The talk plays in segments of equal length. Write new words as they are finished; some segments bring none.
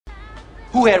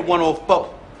Who had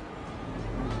 104?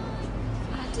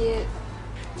 I did.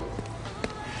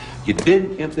 You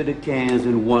didn't empty the cans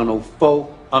in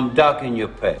 104. I'm docking your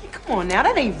pay. Come on now,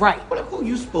 that ain't right. What, who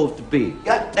you supposed to be?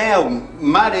 Goddamn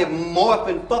mighty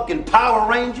morphin' fucking Power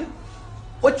Ranger?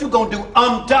 What you gonna do?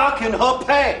 I'm docking her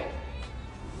pay.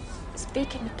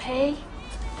 Speaking of pay,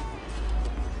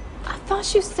 I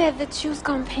thought you said that you was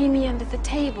gonna pay me under the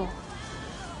table.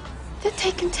 They're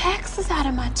taking taxes out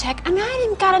of my check, and I ain't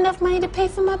even got enough money to pay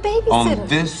for my babysitter. On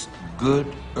this good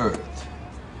earth,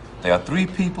 there are three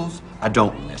peoples I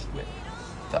don't mess with.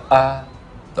 The I,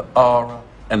 the aura,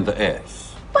 and the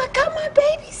S. But I got my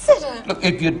babysitter. Look,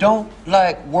 if you don't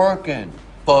like working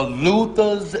for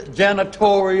Luther's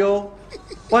janitorial,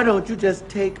 why don't you just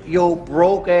take your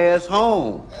broke ass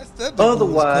home?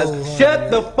 Otherwise,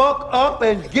 shut the fuck up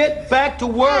and get back to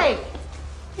work. Hey,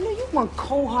 you know you one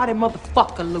cold-hearted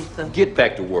motherfucker, Luther. Get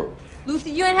back to work. Luther,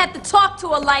 you ain't have to talk to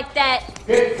her like that.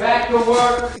 Get back to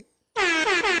work.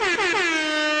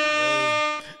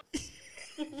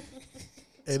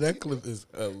 Hey, that clip is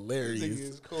hilarious.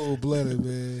 It's cold-blooded,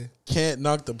 man. Can't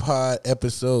Knock the Pod,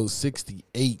 episode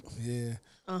 68. Yeah.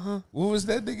 What was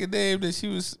that nigga name that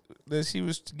she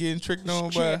was getting tricked on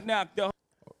by?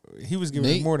 He was giving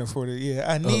Nate? more than 40. Yeah,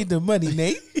 I need the money,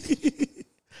 Nate.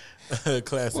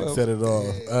 Classic, Well, said it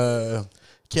all.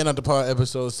 Can't Knock the Pod,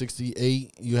 episode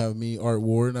 68. You have me, Art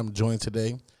Ward. I'm joined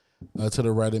today. To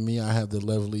the right of me, I have the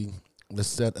lovely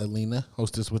Lisette Alina,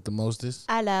 hostess with the mostest.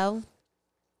 Hello.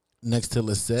 Next to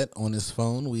Lisette on his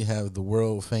phone, we have the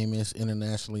world famous,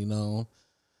 internationally known,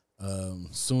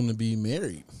 soon to be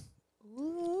married,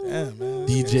 Damn, man.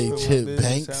 DJ Put my Chip business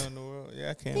Banks. out in the world.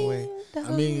 Yeah, I can't wait.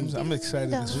 I mean, I'm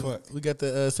excited as fuck. we got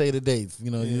to say the dates. You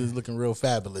know, you was looking real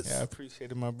fabulous. Yeah, I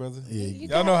appreciate it, my brother. Yeah,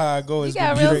 Y'all know how I go. You It's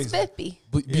got been real crazy. spiffy.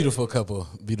 Beautiful couple.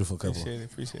 Beautiful couple.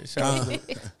 Appreciate it.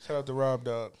 Shout out to Rob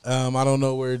Dog. I don't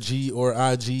know where G or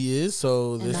IG is,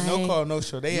 so there's No call, no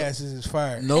show. They asses is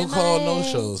fired. no call, no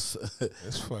shows.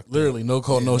 That's fucked. Literally, no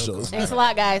call, no shows. Thanks a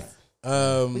lot, guys.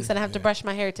 Um, We said I have to brush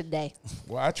my hair today.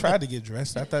 Well, I tried to get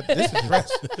dressed. I thought this is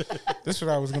dressed. This is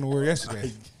what I was gonna wear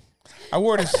yesterday. I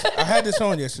wore this. I had this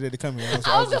on yesterday to come here.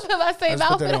 I was gonna put my I same just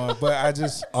put that outfit on. on, but I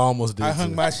just almost did. I hung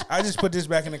too. my. I just put this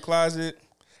back in the closet.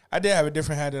 I did have a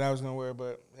different hat that I was gonna wear,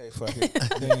 but hey, fuck it.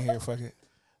 They ain't here. Fuck it.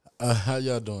 How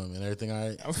y'all doing, man? Everything all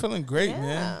right? I'm feeling great,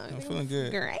 man. I'm feeling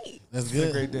good. Great. That's It's been a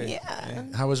good. great day. Yeah.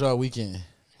 How was y'all weekend?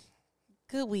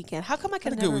 Good weekend. How come I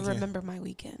can Had a good never weekend. remember my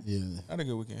weekend? Yeah, I had a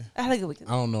good weekend. I had a good weekend.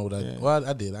 I don't know what I. Yeah. Well,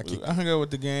 I did. I kicked. I hung out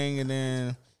with the gang and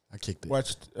then I kicked it.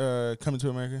 watched Coming to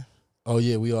America. Oh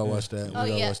yeah, we all watched that. Oh,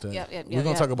 we all yeah. watched that. Yep, We're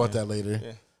gonna talk about Yeah. that later.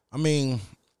 Yeah. I mean,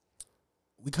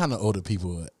 we kind of owe the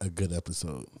people a good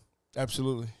episode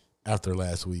Absolutely. after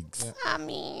last week's. Yeah. I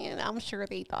mean, I'm sure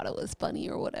they thought it was funny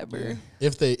or whatever. Yeah.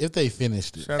 If they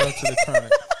finished it, Shout out to the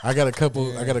Chronic. I got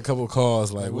a couple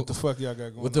calls like, Like, what the fuck y'all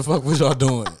got going what the fuck was y'all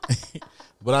doing?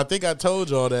 But I think I told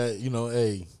y'all that, you know,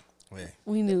 hey,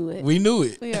 We knew it. we knew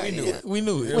it. We already knew it. We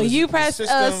knew it. When you The press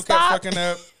system kept stop, fucking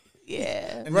up.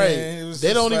 yeah. And Right. then it was They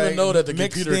just don't even like know that the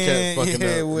mixed computer kept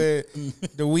fucking up.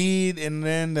 with the weed and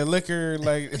then the liquor.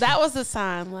 Like That was a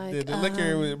sign. Like the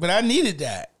liquor, was, but I needed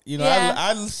that. You know, Yeah.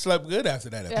 I slept good after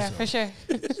that episode. yeah, for sure.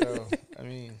 So I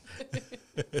mean,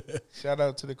 shout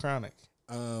out to the Chronic.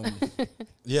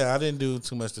 Yeah, I didn't do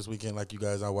too much this weekend like you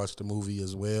guys. I watched the movie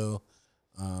as well.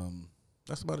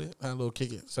 That's about it. I had a little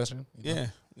kick it session. you know.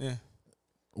 Yeah.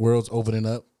 World's opening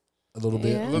up a little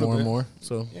bit, Yeah. A little more and bit. more.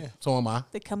 So, Yeah. so am I.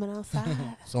 They're coming outside.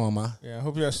 So am I. Yeah. I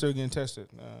hope y'all still getting tested.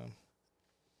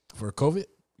 For COVID?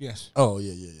 Yes. Oh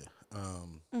yeah.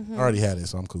 I already had it,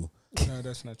 so I'm cool. No,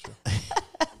 that's not true.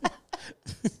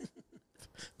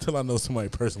 Till I know somebody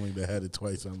personally that had it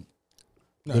twice. I'm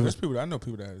No, there's people. I know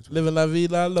people that have it. living la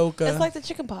vida loca. It's like the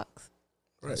chicken pox.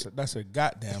 That's a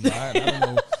goddamn lie. I don't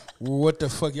know what the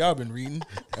fuck y'all been reading.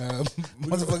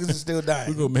 Motherfuckers is still We're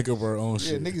dying. gonna make up our own Yeah,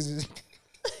 shit. niggas is.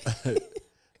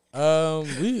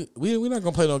 We're not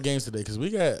gonna play no games today because we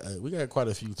got quite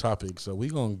a few topics, so we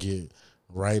gonna get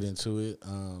right into it.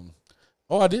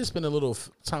 I did spend a little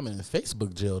time in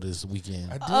Facebook jail this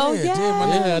weekend. I did. Oh, did. yeah. My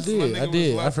Yeah, I nigga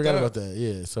did. was I locked forgot up. about that.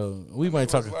 Yeah, so we might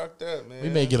talk. Was locked up, man. We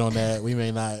may get on that. We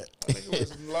may not. My nigga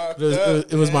was locked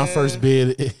It was my man. first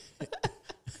bid,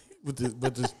 but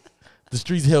the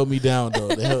streets held me down though.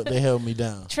 They held me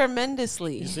down.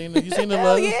 Tremendously. You seen the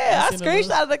Hell love? yeah. I You seen the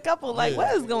love? screenshotted a couple. Like, Yeah.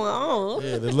 what is going on?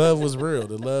 Yeah, the love was real.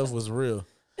 The love was real.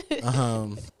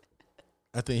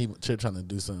 I think Chip trying to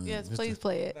do something. Yes, Just please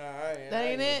play it. Nah, I ain't, That I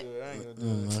ain't it? gonna do it. I ain't gonna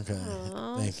do it. Okay,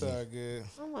 Aw. thank It's you. all good.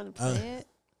 I want to play it.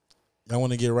 I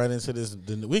want to get right into this.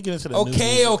 We get into the news.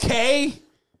 Okay.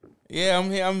 Yeah,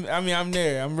 I'm here. I'm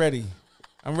there. I'm ready.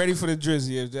 I'm ready for the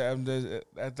Drizzy. I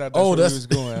thought that's Oh, where that's- he was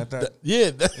going. I thought,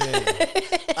 Yeah,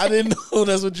 I didn't know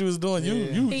that's what you was doing.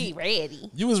 He ready.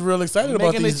 You was real excited I'm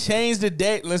about making these. to change the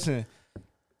date. Listen,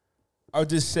 I'll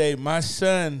just say my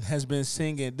son has been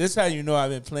singing. This is how you know I've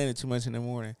been playing it too much in the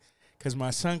morning, because my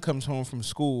son comes home from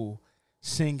school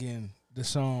singing the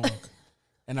song,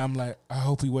 and I'm like, I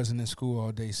hope he wasn't in school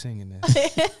all day singing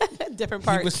this. Different He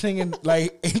part. was singing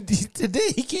like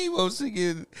today. He came home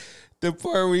singing the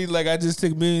part where he like, I just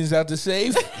took millions out the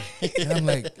safe, and I'm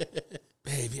like,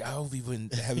 baby, I hope he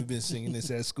haven't been singing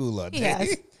this at school all day.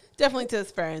 Yes. Definitely to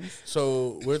his friends.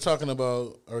 So we're talking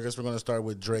about, or I guess we're going to start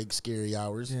with Drake's Scary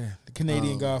Hours. Yeah, the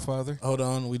Canadian Godfather. Hold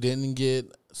on, we didn't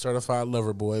get Certified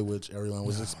Lover Boy, which everyone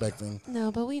was expecting.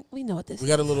 No, but we know what this We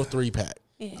got a little 3-pack.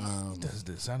 Yeah. He does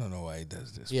this. I don't know why he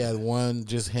does this. Yeah, one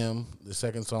just him. The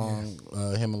second song,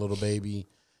 him and Little Baby,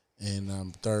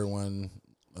 and third one,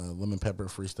 Lemon Pepper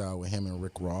freestyle with him and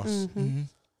Rick Ross. Mm-hmm.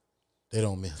 They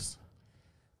don't miss.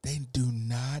 They do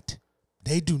not.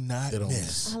 They do not They don't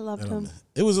miss. I loved They don't him. miss.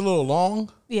 It was a little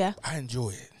long, Yeah. I enjoy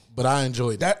it. but I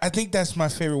enjoyed That I think that's my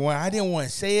favorite one. I didn't want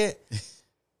to say it,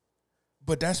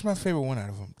 but that's my favorite one out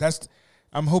of them.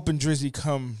 I'm hoping Drizzy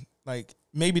come. Like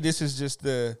maybe this is just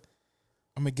the.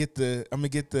 I'm gonna get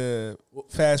the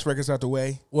fast records out the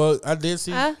way. Well, I did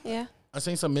see. Yeah. I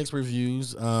seen some mixed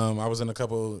reviews. I was in a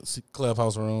couple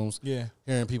clubhouse rooms, Yeah.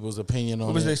 hearing people's opinion on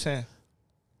What was it. they saying?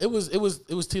 It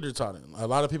was teeter-tottering. A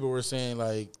lot of people were saying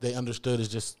like they understood it's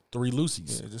just 3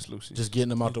 Lucy's, Yeah, just Lucy. just getting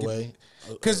them out the way.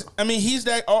 Because I mean, he's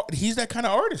that kind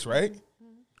of artist, right?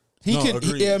 He No, can.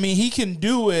 agreed. I mean, he can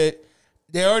do it.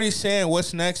 They're already saying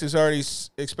what's next is already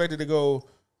expected to go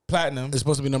platinum. It's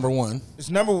supposed to be number 1, It's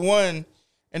number 1,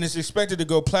 and it's expected to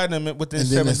go platinum within and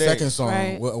 7 then the days. second song,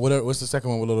 Right. what's the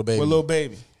second one with Little Baby? with Lil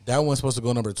Baby. That one's supposed to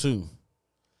go number 2,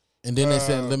 and then they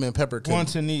said Lemon Pepper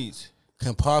Wants and needs.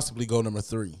 can possibly go number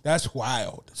 3. That's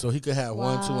wild. So he could have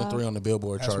 1, 2, and 3 on the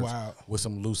Billboard That's charts wild. with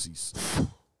some Lucy's.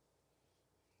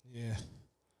 Yeah.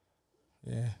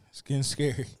 Yeah. It's getting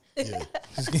scary. Yeah.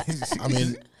 It's getting, I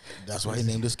mean, that's why he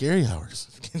named it Scary Hours.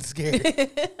 getting scary.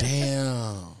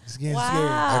 Damn. It's getting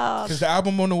Wow. Because the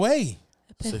album on the way.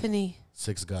 Epiphany.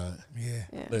 6 God. Yeah.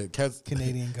 Yeah. Look, cats,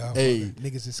 Canadian Godfather. Hey.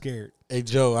 Niggas is scared. hey,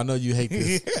 Joe, I know you hate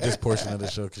this portion of the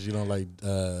show because you don't like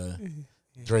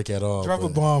Drake at all. Drop a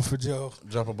but bomb for Joe.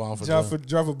 Drop a bomb for Joe.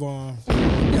 Drop a bomb.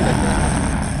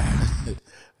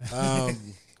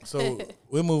 So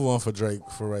we'll move on for Drake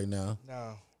for right now.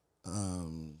 No.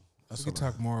 That's We can all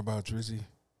right. talk more about Drizzy.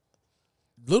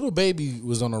 Little Baby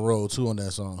was on the road too on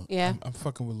that song. Yeah. I'm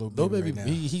fucking with Lil Little Baby Baby, right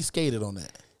now. he skated on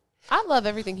that. I love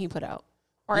everything he put out.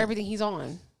 Or everything he's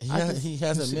on. He I just- he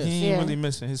hasn't He missed. ain't Yeah. really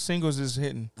missing. His singles is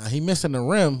hitting. He missing the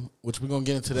rim, which we're gonna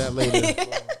get into that later.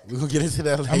 We're gonna get into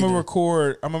that later. I'm gonna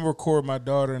record my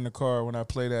daughter in the car when I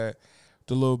play the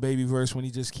Lil Baby verse when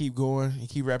he just keep going and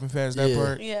keep rapping fast that Yeah.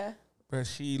 part. Yeah. But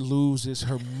she loses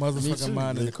her Me motherfucking too.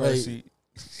 mind in the car Like- seat.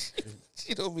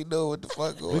 She don't be know what the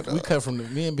fuck going we cut from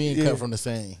me and Bean cut from the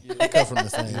same. We cut from the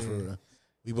same for real.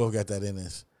 We both got that in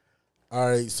us. All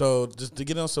right, so just to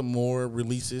get on some more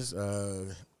releases, are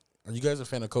you guys a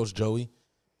fan of Coach Joey?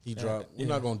 He dropped. We're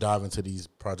not gonna dive into these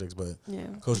projects, but Yeah.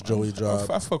 Coach Joey dropped.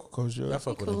 I fuck with Coach Joe. I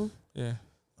fuck with Cool. him. Yeah.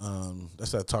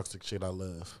 That's that toxic shit I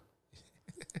love.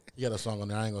 He got a song on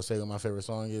there. I ain't gonna say what my favorite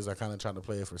song is. I kind of tried to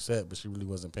play it for Set, but she really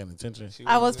wasn't paying attention.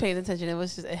 I was paying attention.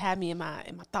 It had me in my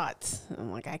thoughts.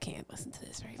 I'm like, I can't listen to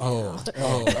this right now.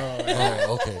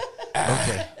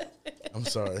 Okay. I'm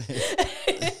sorry.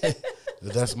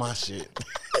 That's my shit.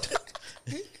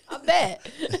 I bet.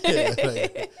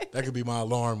 Like, that could be my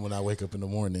alarm when I wake up in the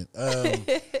morning.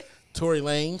 Tory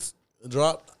Lanez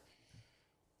dropped.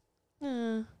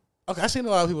 Okay, I seen a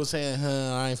lot of people saying,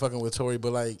 I ain't fucking with Tory,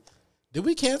 but like, did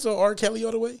we cancel R. Kelly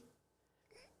all the way?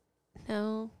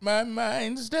 No. My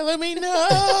mind's telling me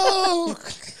no.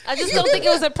 I just don't think it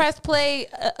was a press play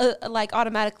like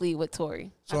automatically with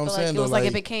Tory. So I I'm feel saying, like it though, was like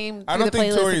if like, it came I through don't the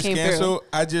think playlist, it Tory's came canceled.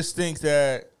 I just think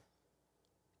that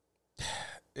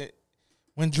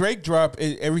when Drake drop,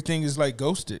 everything is like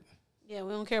ghosted. through. Yeah,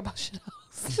 we don't care about shit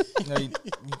else. Like,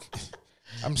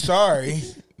 I'm sorry,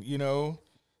 you know.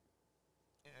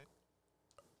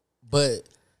 But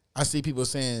I see people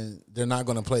saying they're not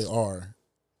going to play R.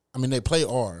 I mean, they play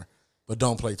R, but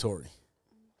don't play Tory.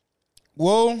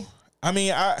 Well, I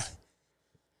mean, I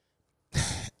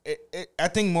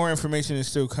think more information is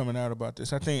still coming out about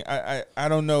this. I think I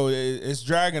don't know. It's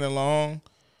dragging along,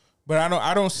 but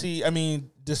I don't see. I mean,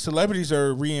 the celebrities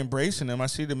are re-embracing them. I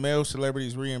see the male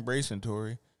celebrities re-embracing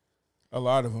Tory. A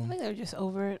lot of I them. think they're just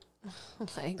over it.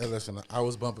 Like, Hey, listen, I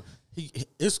was bumping.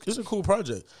 It's a cool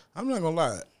project. I'm not gonna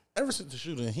lie. Ever since the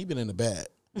shooting, he been in the bad.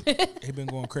 He been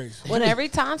going crazy. When every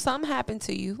time something happened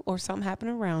to you or something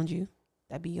happened around you,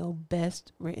 that'd be your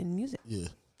best written music. Yeah.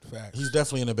 Facts. He's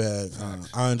definitely in the bag.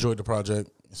 I enjoyed the project.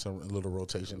 It's a little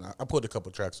rotation. I put a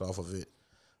couple tracks off of it.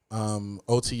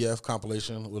 OTF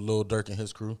compilation with Lil Durk and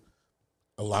his crew.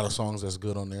 A lot of songs that's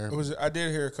good on there. I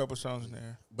did hear a couple songs in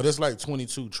there. But it's like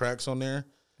 22 tracks on there.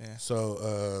 Yeah.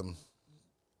 So,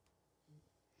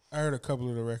 I heard a couple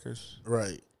of the records.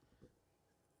 right.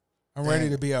 I'm ready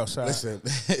to be outside. Listen,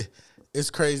 it's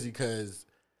crazy because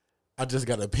I just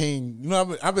got a ping. You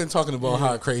know, I've been talking about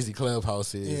how crazy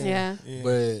Clubhouse is. Yeah.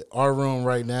 But our room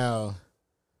right now,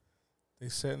 They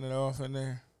setting it off in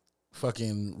there.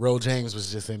 fucking Ro James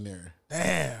was just in there.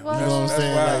 Damn. What? You know what I'm That's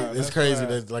saying? wild. Like, it's That's crazy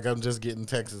wild. that like I'm just getting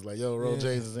texts like, "Yo, Ro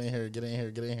James is in here. Get in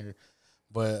here. Get in here."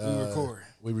 But We recording.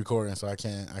 We recording, so I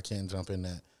can't jump in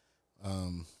that.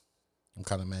 I'm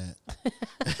kind of mad.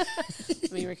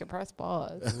 I mean, we can press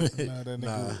pause. Nah, that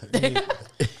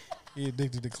nigga. He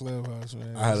addicted to Clubhouse,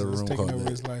 man. I had a It's room taking called over that.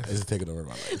 his life. It's taking over my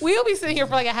life. We'll be sitting here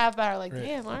for like a half hour, like,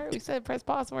 damn, all right, we said press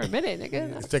pause for a minute,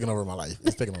 nigga. It's taking over my life.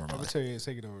 It's taking over my I'm gonna life. tell you, it's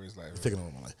taking over his life. It's taking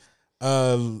over my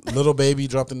life. Little Baby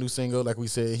dropped a new single. Like we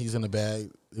said, he's in the bag.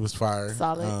 It was fire.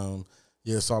 Solid.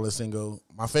 Yeah, solid single.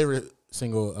 My favorite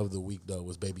single of the week though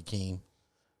was Baby King.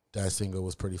 That single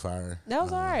was pretty fire. That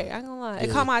was all right. I ain't gonna lie. It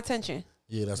yeah. caught my attention.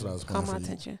 Yeah, that's what I was playing Caught my for you.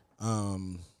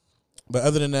 attention. But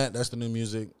other than that, that's the new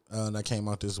music that came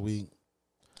out this week.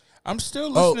 I'm still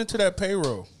listening to that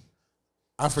Payroll.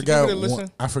 I forgot. give it a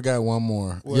listen? I forgot one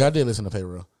more. What? Yeah, I did listen to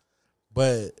Payroll,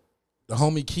 but the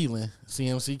homie Keelan,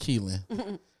 CMC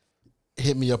Keelan,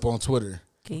 hit me up on Twitter.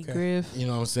 Key Okay. Griff. You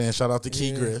know what I'm saying? Shout out to Key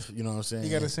Yeah. Griff. You know what I'm saying?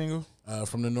 You got a single?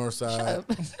 From the north side. Up.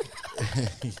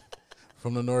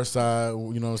 From the north side,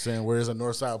 you know what I'm saying? Where there's a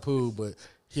north side pool, but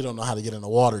he don't know how to get in the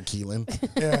water, Keelan.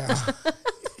 Yeah.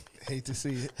 Hate to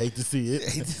see it. Hate to see it.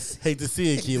 Hate to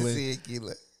see it,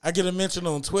 Keelan. I get a mention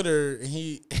on Twitter, and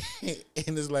he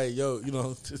and it's like, yo, you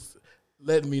know, just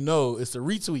letting me know it's a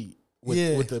retweet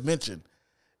with the mention,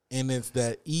 and it's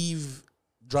that Eve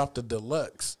dropped a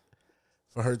deluxe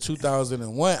for her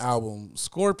 2001 album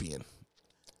Scorpion.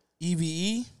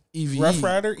 EVE? EVE. Rough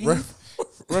Rider Eve?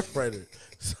 Rough Rider.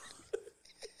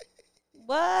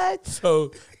 What?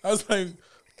 So I was like,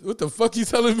 what the fuck you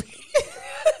telling me?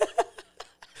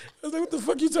 I was like, what the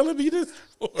fuck you telling me this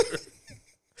for?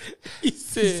 He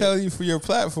said, He's telling you for your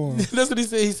platform. that's what he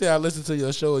said. He said, I listen to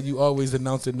your show and you always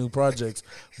announcing new projects,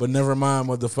 but never mind,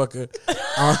 motherfucker.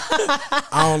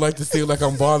 I don't like to seem like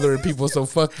I'm bothering people, so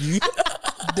fuck you.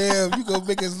 Damn, you gonna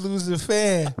make us lose a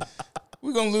fan.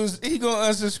 We're gonna lose. He gonna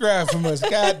unsubscribe from us.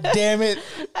 God damn it.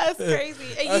 That's crazy.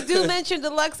 And you do mention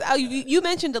deluxe. You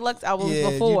mentioned deluxe albums Yeah,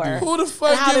 you before. do. Who the fuck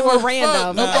And how give they were a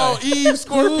random. fuck about Eve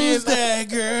Scorpion? Who's that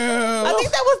girl? I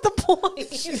think that was the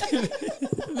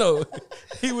point. No,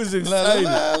 he was La, excited.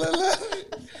 la, la, la.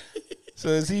 So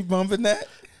is he bumping that?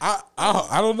 I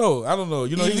don't know. I don't know.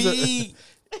 You know, EVE.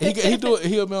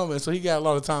 he a mailman, so he got a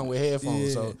lot of time with headphones.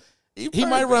 Yeah. So he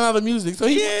might run out of music. So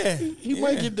he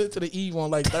might Yeah. get to the Eve on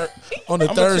like on a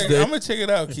I'm Thursday. gonna check it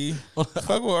out, Key.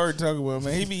 Fuck what Art talking about,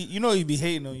 man. He be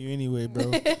hating on you anyway,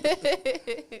 bro.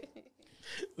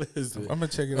 Listen, I'm gonna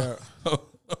check it out.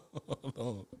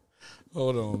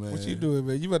 hold on, man. What you doing,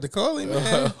 man? You about to call him,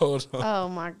 man? Hold on. Oh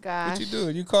my gosh. What you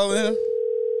doing? You calling him?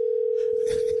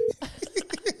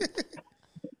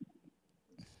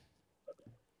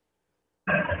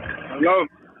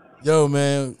 Yo,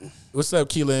 man. What's up,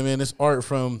 Keelan, man? It's Art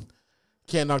from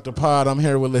Can't Knock the Pod. I'm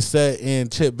here with Lisette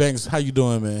and Chip Banks. How you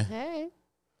doing, man? Hey.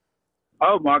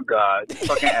 Oh my God, you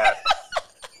fucking ass.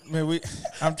 Man,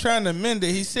 I'm trying to mend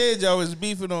it. He said y'all was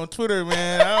beefing on Twitter,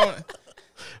 man. I don't.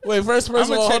 Wait, first of all,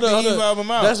 I'ma hold check the on. Eve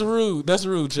album out. That's rude. That's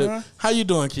rude, Chip. Huh? How you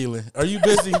doing, Keelan? Are you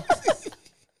busy? Who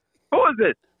is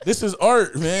this? This is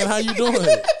Art, man. How you doing?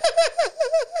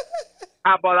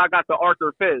 How about I got the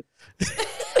Arthur Fizz?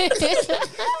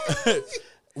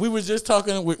 We were just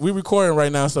talking. We recording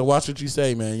right now, so watch what you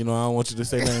say, man. You know, I don't want you to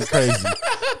say nothing crazy.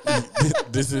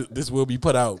 This will be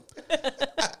put out.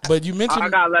 But you mentioned. I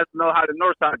gotta let them know how the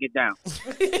North Side get down.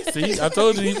 See, I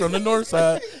told you he's from the north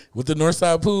side with the north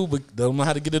side pool, but don't know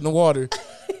how to get in the water.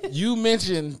 You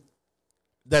mentioned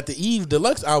that the Eve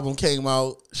Deluxe album came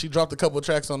out. She dropped a couple of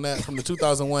tracks on that from the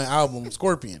 2001 album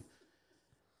Scorpion.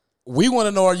 We want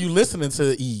to know: are you listening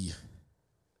to Eve?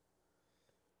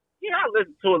 Yeah, I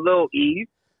listen to a little Eve.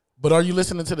 But are you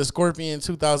listening to the Scorpion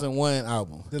 2001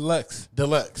 album Deluxe.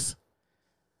 Deluxe?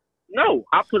 No,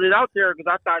 I put it out there because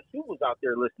I thought you was out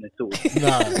there listening to it.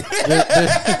 Nah,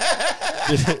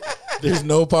 there's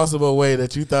no possible way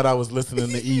that you thought I was listening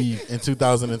to Eve in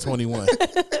 2021.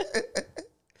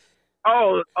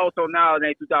 Oh, so now it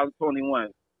ain't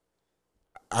 2021.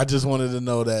 I just wanted to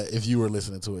know that if you were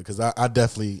listening to it, because I'm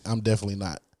definitely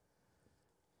not.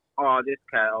 Oh, this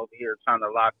cat over here trying to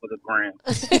lie for the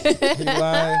gram. He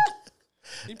lied.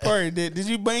 He probably did. Did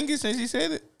you bang it since he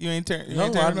said it? You ain't turned.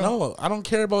 No, I don't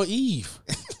care about Eve.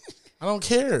 I don't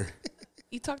care.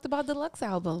 You talked about deluxe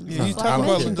album. Yeah, you That's talk what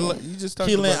I about mentioned. you just talked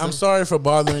Keelan, about I'm sorry for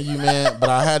bothering you, man, but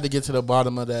I had to get to the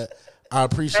bottom of that. I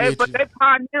appreciate Hey, but you. they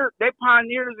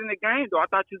pioneers in the game, though. I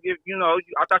thought you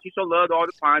I thought you so loved all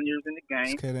the pioneers in the game.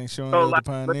 This cat ain't showing So, love like, the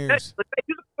pioneers. but they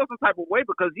feel some type of way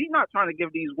because he's not trying to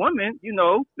give these women,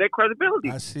 their credibility.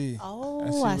 I see. Oh,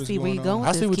 I what's see where you're going with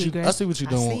I see what this, you. Keegan. I see what you're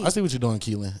I doing. see. I see what you're doing,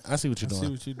 Keelan. I see what you're I see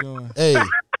doing. what you're doing. Hey,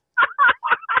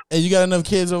 hey, you got enough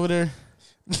kids over there?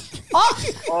 Oh,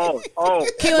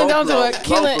 Keelan, don't do Buffalo, it.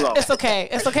 Keelan, Buffalo. it's okay.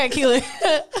 It's okay, Keelan.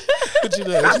 What you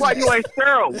doing? That's why you ain't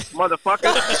sterile, motherfucker.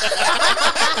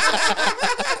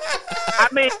 I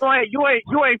mean,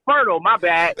 you ain't fertile. My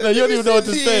bad. No, you don't even know what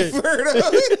to say.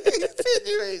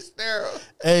 You ain't sterile.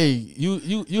 Hey,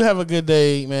 you have a good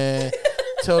day, man.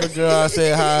 Tell the girl I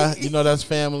said hi. You know that's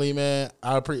family, man.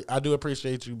 I do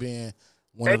appreciate you being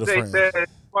one of the AJ friends. said,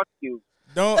 "Fuck you."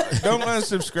 Don't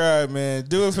unsubscribe, man.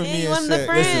 Do it for Yeah, me you and one of the Seth.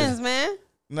 friends, man.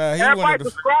 Nah, he one Everybody of the.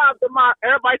 subscribe to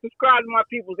my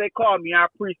people. They call me. I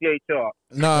appreciate y'all.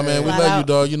 Nah, man, we Flat love you, out.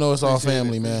 dog. You know it's all Appreciate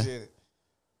family, it, man. appreciate it.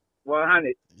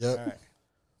 100. Yep. All right.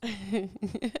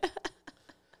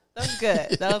 That was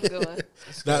good. That was good.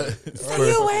 That- So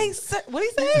you ain't. What he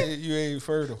say? You ain't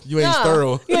fertile. you ain't No,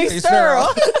 thorough. You ain't Ain't sterile.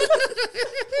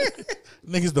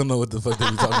 Niggas don't know what the fuck they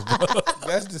be talking about.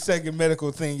 That's the second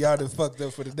medical thing y'all done fucked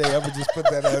up for the day. I'm gonna just put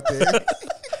that out there.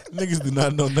 Niggas do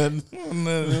not know nothing.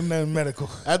 Nothing medical.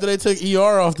 After they took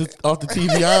ER off the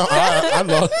TV, I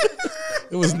lost.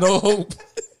 There was no hope.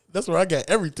 That's where I got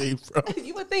everything from.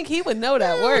 You would think he would know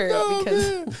that word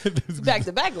because back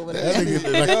to back over That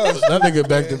there. nigga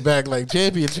back to back like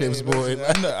championships, boy.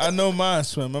 I know mine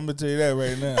swim. I'm gonna tell you that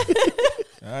right now.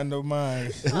 I know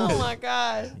mine. Oh my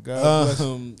god. God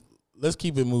bless. Let's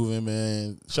keep it moving,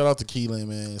 man. Shout out to Keelan,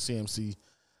 man. CMC.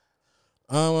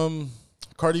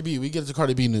 Cardi B. We get to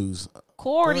Cardi B news.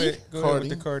 Cordy. Go ahead Cardi. with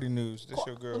the Cardi news. That's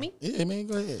your girl. With me? Yeah, man.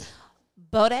 Go ahead.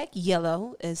 Bodak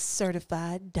Yellow is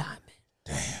certified diamond.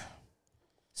 Damn.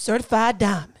 Certified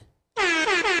diamond.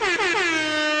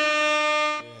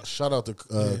 Shout out to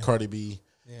Cardi B.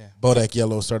 Yeah, Bodak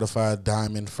Yellow, certified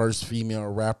diamond, first female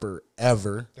rapper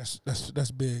ever.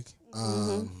 that's big.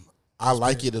 I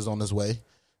Like It is on its way.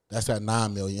 That's at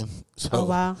 9 million. So, Oh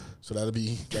wow. So that'll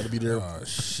be there. Oh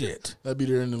shit! That'll be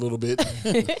there in a little bit.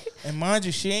 And mind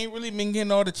you, she ain't really been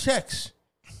getting all the checks.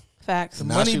 Facts. The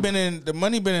Now money she- been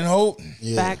in hope,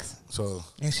 Yeah. Facts. So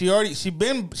and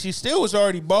she still was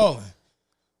already balling.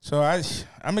 So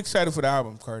I'm excited for the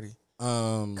album, Cardi.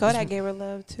 Kodak gave her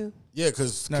love too. yeah,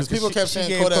 because No, people she- kept she saying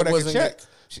gave Kodak Kodak a wasn't. check.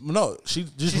 No, she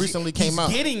just recently came He's out.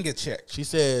 getting a check. She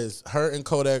says her and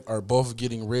Kodak are both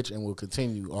getting rich and will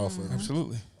continue off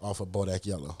Absolutely. of Bodak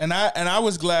Yellow. And I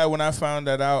was glad when I found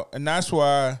that out, and that's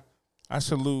why I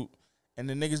salute. And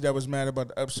the niggas that was mad about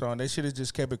the up song, they should have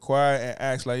just kept it quiet and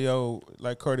asked like, "Yo,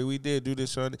 like Cardi, we did do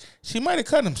this song." She might have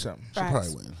cut him something. She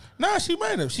probably wouldn't. Nah, she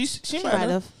might have. She might might have.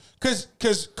 have.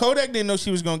 Cause Kodak didn't know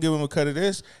she was gonna give him a cut of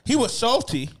this. He was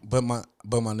salty. But my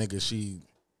nigga, she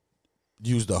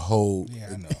used the whole. Yeah,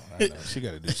 I know. She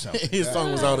got to do something. His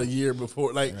song was out a year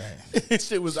before. Like his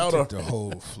shit was out Took of the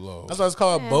whole flow. That's why it's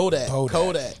called Bodak. Bodak.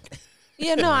 Kodak.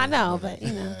 Yeah, no, I know, but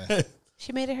you know,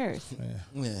 she made it hers.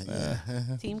 Yeah.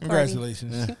 Team Cardi.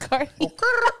 Congratulations. Cardi.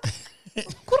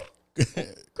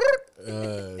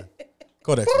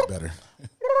 Kodak is better.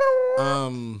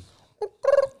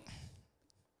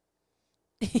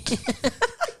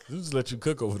 Just let you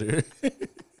cook over there.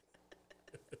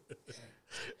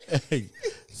 Hey,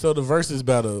 so the versus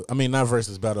battle. I mean, not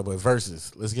versus battle, but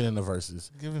versus. Let's get into versus.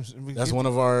 Give him. That's one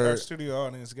of our. studio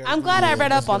audience. Guys. I'm glad I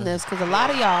read up on this because a lot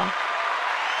of y'all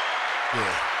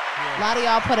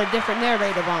put a different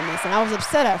narrative on this, and I was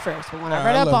upset at first. But when I Nah,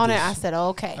 read I up love on this. it, I said,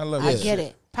 "Okay, I love I this get shit.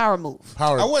 it. Power move."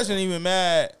 Power. I wasn't even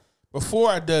mad before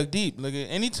I dug deep. Look,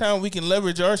 anytime we can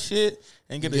leverage our shit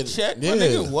and get a check, my yeah.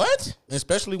 nigga, what?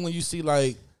 Especially when you see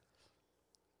like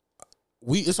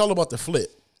it's all about the flip.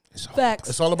 Facts.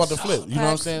 It's all about the flip. You know what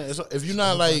I'm Facts. saying? If you're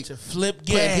not like Flip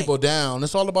putting game. people down,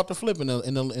 it's all about the flip in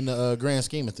the grand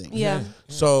scheme of things. Yeah.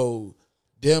 So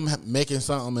them making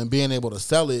something and being able to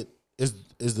sell it is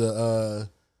the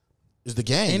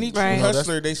game. Any true Right. You know, that's-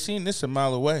 hustler, they seen this a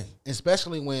mile away.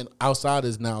 especially when outside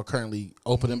is now currently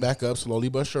opening back up slowly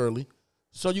but surely.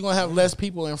 So you're gonna have less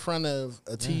people in front of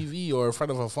a TV or in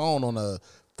front of a phone on a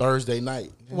Thursday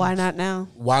night. Why not now?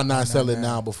 Why not sell it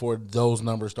now before those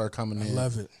numbers start coming in?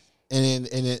 Love it. And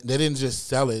they didn't just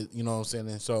sell it, you know what I'm saying?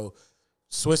 And so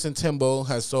Swiss and Timbo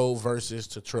has sold Versus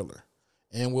to Triller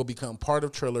and will become part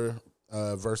of Triller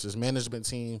Versus management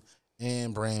team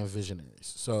and brand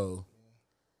visionaries. So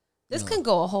This can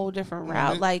go a whole different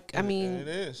route. Like, I mean, it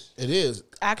is. it is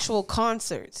actual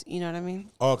concerts. You know what I mean?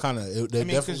 all kind of. They I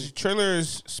mean, definitely because Triller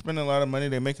is spending a lot of money.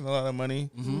 They're making a lot of money.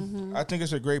 I think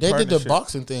it's a great they did partnership. the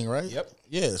boxing thing, right? Yep.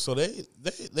 Yeah. So they're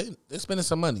spending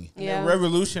some money. And Yeah. they're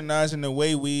revolutionizing the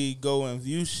way we go and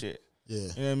view shit. Yeah. You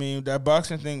know what I mean? That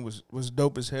boxing thing was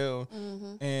dope as hell.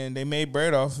 And they made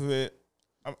bread off of it.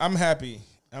 I'm happy.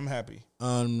 I'm happy.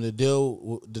 The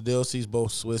deal sees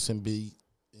both Swiss and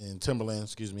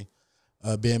Timberland,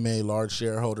 being made large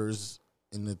shareholders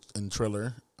in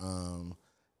Triller,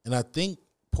 and I think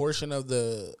portion of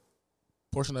the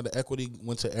equity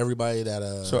went to everybody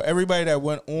that. So everybody that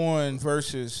went on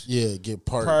Versus get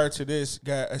part. prior to this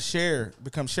got a share,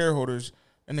 become shareholders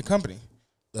in the company.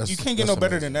 That's- You can't get that's no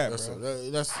better amazing. than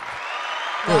that, That's, bro.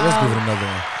 Let's give it another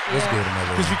one. Let's give it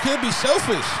another Because one. you could be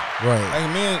selfish. Right.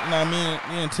 Like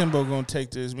me and Timbo gonna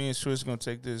take this. Me and Swiss gonna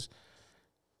take this.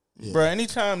 Yeah. Bro,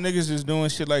 anytime niggas is doing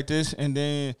shit like this, and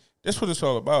then that's what it's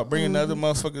all about. Bringing other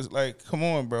motherfuckers. Like, come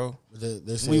on, bro.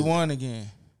 They said, We won again.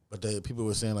 But people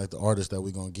were saying like the artist that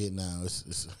we're gonna get now.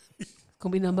 It's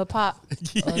Gonna be number pop.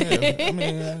 Oh, yeah. I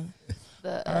mean,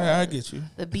 The I get you.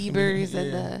 the Biebers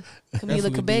and the Camila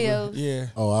Definitely Cabellos, Bieber. Yeah,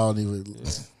 oh I don't even.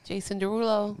 Jason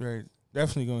Derulo, right.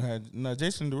 Definitely gonna have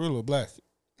Jason Derulo black.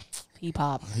 hip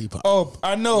hop. Hip hop. Oh,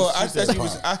 I know. I said thought you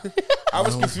was. I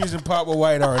was confusing pop with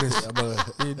white artists.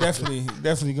 Yeah,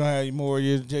 definitely gonna have more of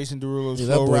your Jason Derulo's Yeah,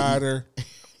 that Flow boy- Rider.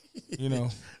 You know,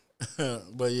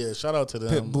 But yeah, shout out to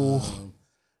them. Pitbull.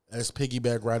 Let's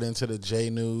piggyback right into the J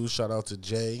news. Shout out to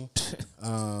Jay.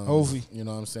 Ovi. You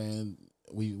know what I'm saying?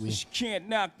 We Can't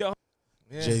knock the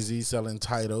yeah. Jay-Z selling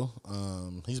Tidal.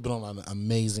 He's been on an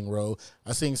amazing road.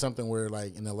 I seen something where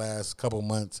like in the last couple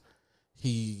months,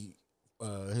 he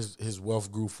his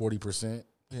wealth grew 40%.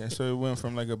 Yeah, so it went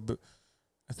from like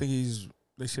I think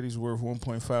they said he's worth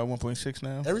 1.5, 1.6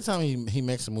 now. Every time he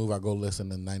makes a move, I go listen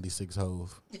to 96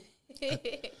 Hove.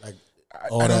 Like I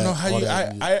all don't that- know how all you.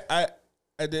 that music. I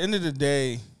at the end of the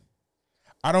day,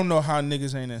 I don't know how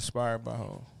niggas ain't inspired by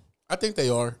Hov. I think they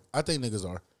are. I think niggas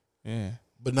are, Yeah,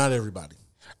 but not everybody.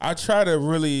 I try to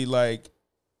really like,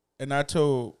 and I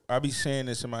be saying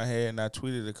this in my head, and I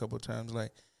tweeted a couple times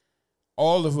like,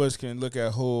 all of us can look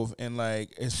at Hov and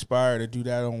like aspire to do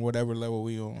that on whatever level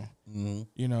we on. Mm-hmm.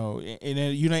 You know, and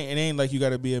then it ain't like you got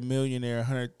to be a millionaire,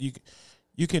 100.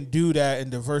 You can do that and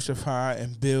diversify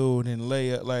and build and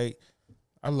lay up. Like,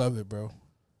 I love it, bro.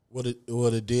 What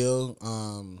a deal.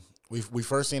 We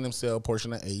first seen him sell a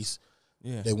portion of Ace.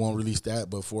 Yeah, They won't release that,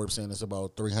 but Forbes saying it's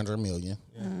about $300 million.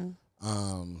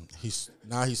 He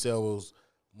sells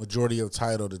majority of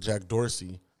Tidal to Jack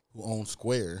Dorsey, who owns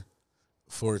Square,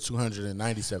 for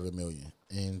 $297 million,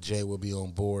 and Jay will be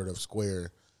on board of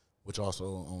Square, which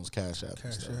also owns Cash App.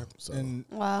 and stuff. So and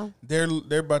Wow. they're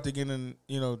about to get in.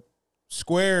 You know,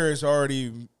 Square has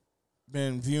already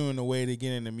been viewing the way to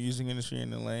get in the music industry in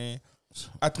the lane.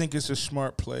 I think it's a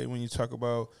smart play when you talk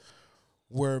about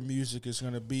where music is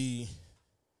going to be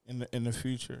in the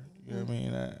future. You know what I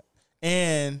mean?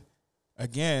 And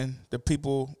again,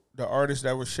 the artists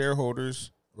that were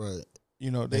shareholders, right,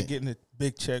 you know, they Yeah. getting a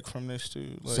big check from this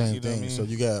too. Like, same you know thing. What I mean? So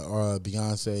you got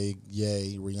Beyonce,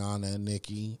 Ye, Rihanna,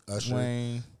 Nicki, Usher,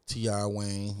 Wayne, T.I.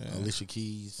 Wayne, Yeah. Alicia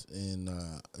Keys, and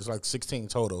it's like 16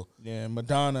 total. yeah,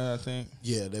 Madonna, I think.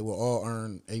 Yeah, they will all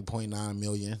earn $8.9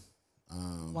 million.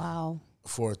 Wow.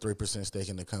 For a 3% stake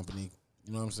in the company.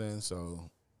 You know what I'm saying? So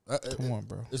Come on,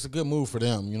 bro. it's a good move for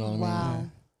them. You know what I Wow.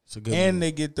 mean? It's a good And move.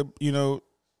 they get the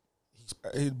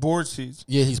his board seats.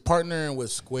 Yeah, he's partnering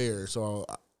with Square, so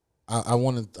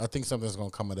I think something's gonna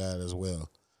come of that as well.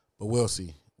 But we'll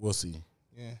see. We'll see.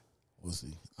 Yeah. We'll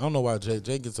see. I don't know why Jay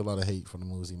gets a lot of hate for the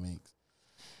moves he makes.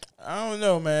 I don't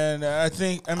know, man. I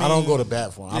don't go to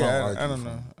bat for him. Yeah, I I don't don't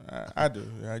argue know. I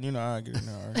do. You know, I get in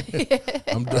there.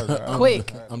 I'm done.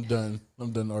 Quick. I'm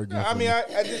done arguing. I for mean,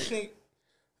 you. I just think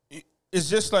it's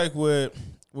just like what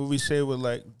we say with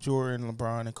like Jordan,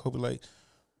 LeBron, and Kobe. Like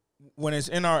when it's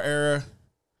in our era,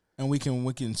 and we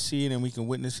can see it and we can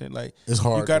witness it. Like It's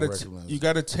hard You gotta to recognize. you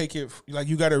gotta take it. Like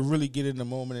you gotta really get in the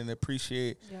moment and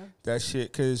appreciate that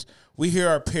shit. Because we hear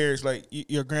our peers, like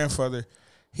your grandfather.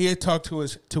 He had talked to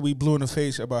us till we blew in the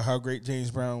face about how great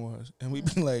James Brown was. And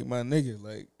we'd be like, my nigga,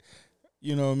 like,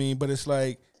 you know what I mean? But it's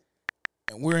like,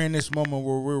 we're in this moment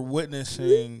where we're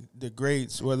witnessing the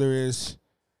greats, whether it's,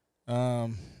 my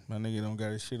nigga don't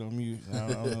got his shit on mute. I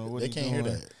don't know what They he can't hear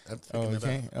doing. that. I'm Oh, figuring you it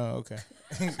can't? out. Oh, okay.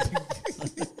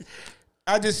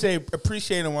 I just say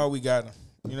appreciate him while we got him.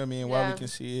 You know what I mean? While we Yeah. can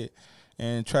see it.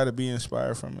 And try to be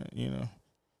inspired from it, you know.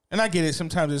 And I get it.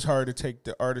 Sometimes it's hard to take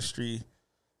the artistry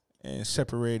and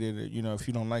separate it. You know, if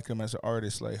you don't like him as an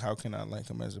artist, like how can I like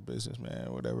him as a businessman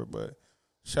or whatever? But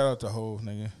shout out to Hov,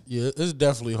 nigga. Yeah, it's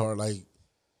definitely hard. Like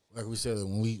we said,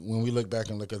 when we look back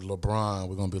and look at LeBron,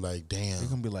 we're gonna be like, damn. We're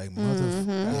gonna be like,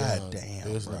 motherfucker, God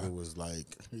damn, this bro. nigga was like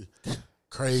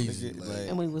crazy. Like,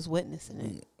 And we was witnessing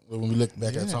it. when we look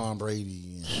back at Tom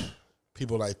Brady and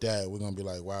people like that, we're gonna be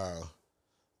like, wow.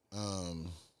 Let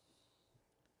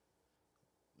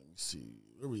me see,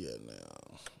 where we at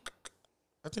now?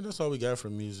 I think that's all we got for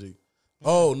music.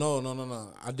 Oh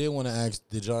no! I did want to ask,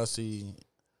 did y'all see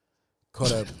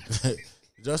Kodak?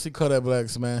 Did y'all see Kodak Black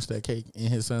smash that cake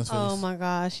in his son's face? Oh my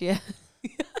gosh, yeah.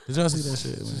 Did y'all see that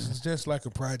shit? Man? It's just like a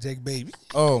Project Baby.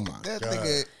 Oh my That god!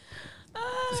 nigga.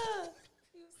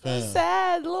 So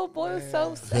sad. The little boy was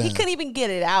so sad. He couldn't even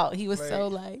get it out. He was so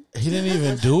like. He didn't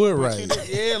even do it right.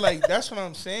 Yeah, like that's what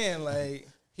I'm saying. Like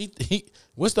He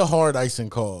what's the hard icing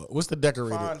called? What's the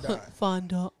decorated? fondant.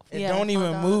 Fondant. It don't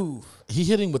even move. He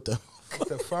hit him with the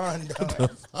The fondant.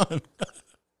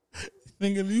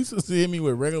 nigga. You used to see me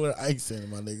with regular icing,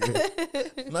 my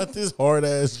nigga. Not this hard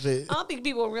ass shit. I don't think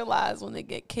people realize when they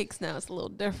get cakes now it's a little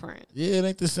different. Yeah, it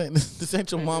ain't the same. This ain't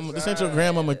your mama. This ain't your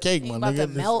grandmama cake, my About to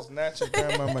nigga. melt. It's not your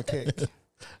grandmama cake.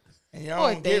 And y'all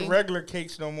Poor don't get thing. regular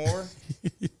cakes no more.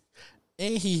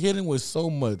 And he hit him with so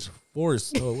much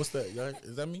force. Oh, what's that? Y'all,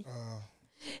 is that me?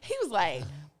 He was like,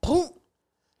 boom,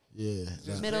 Yeah.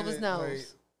 middle of his Like,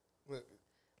 nose. look,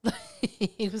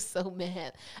 He was so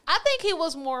mad. I think he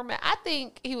was more mad.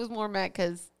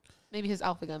 Because maybe his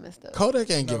outfit got messed up. Kodak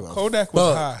ain't give a Kodak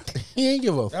was fuck. high. He ain't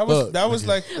give a That fuck. was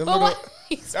like a But little. why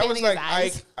he's That was spinning like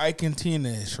his eyes? Ike and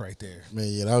Tina-ish right there. Man,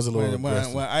 yeah, that was a little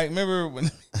aggressive. When I remember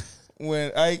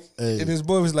when Ike and his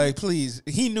boy was like, please,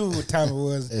 he knew what time it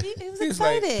was. He was He was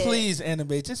like, excited. please,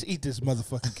 Annabelle, just eat this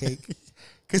motherfucking cake.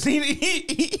 Because he was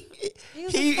he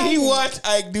excited. watched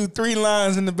Ike do 3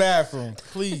 lines in the bathroom.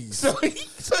 Please. So he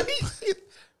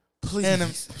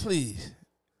Please. please,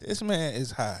 this man is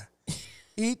high.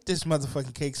 Eat this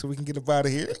motherfucking cake so we can get up out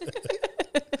of here.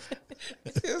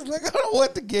 It's like, I don't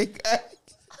want the cake.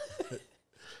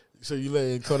 So you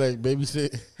letting Kodak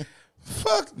babysit?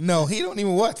 Fuck no, he don't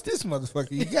even watch this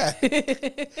motherfucker. You got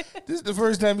this is the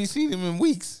first time he seen him in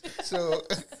weeks. So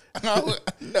no.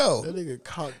 That nigga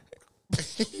caught.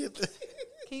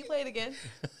 Can you play it again?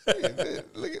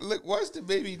 Look, watch the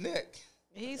baby neck.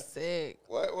 He's sick.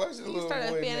 Watch the He little started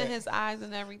boy fanning neck. his eyes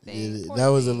and everything. Yeah, Poor that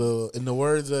was a thing. little. In the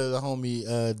words of the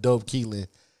homie Dope Keelan,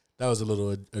 that was a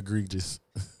little egregious.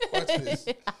 Watch this,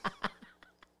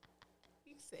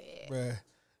 He's sad. bruh.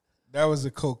 That was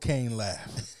a cocaine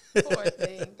laugh. Poor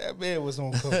thing. That man was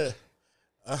on coke.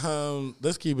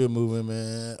 Let's keep it moving,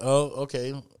 man. Oh,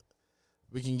 okay.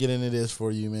 We can get into this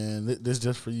for you, man. This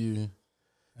just for you.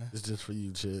 This just for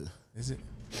you, Chip. Is it?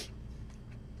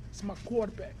 It's my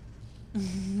quarterback.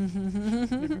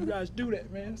 If you guys do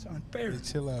that, man, it's unfair. Hey,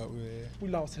 chill out, man. We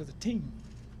lost as a team.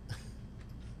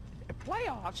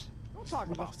 Playoffs? Don't talk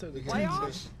We about lost as a team.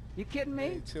 playoffs. You kidding me?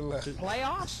 Hey, chill out.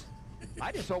 Playoffs?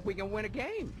 I just hope we can win a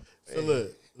game. So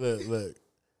look.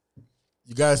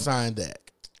 You guys signed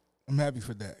Dak. I'm happy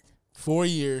for Dak. 4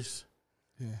 years,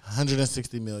 Yeah.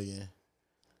 $160 million,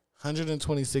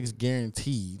 126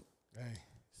 guaranteed, Hey.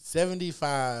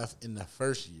 75 in the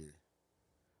first year,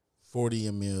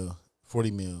 40 mil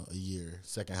a year,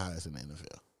 second highest in the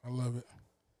NFL. I love it.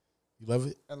 You love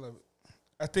it? I love it.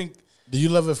 I think Do you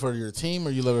love it for your team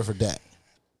or you love it for Dak?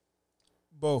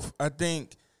 both. I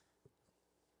think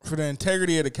for the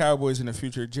integrity of the Cowboys in the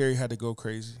future, Jerry had to go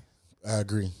crazy I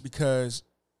agree. because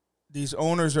these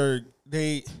owners are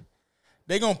they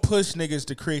gonna push niggas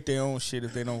to create their own shit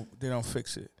if they don't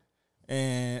fix it.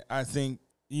 And I think,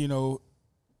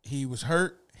 he was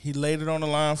hurt. He laid it on the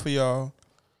line for y'all.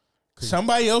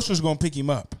 Somebody else was gonna pick him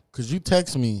up. Because you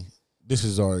text me, this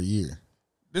is our year.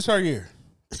 This our year.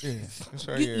 Yeah, this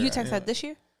our year. You text Yeah. that this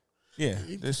year? Yeah,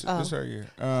 this our year.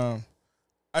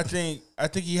 I think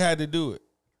he had to do it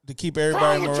to keep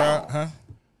everybody morale. Huh?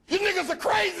 You niggas are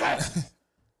crazy!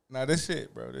 Nah, that's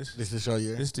it, bro. This This your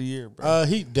year? the year, bro.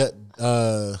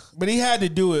 But he had to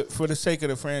do it for the sake of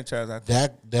the franchise. I think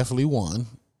Dak definitely won.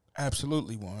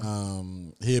 absolutely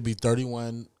won. He'll be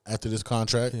 31 after this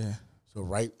contract. Yeah, So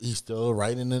he's still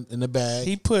right in the bag.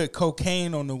 he put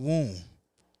cocaine on the wound,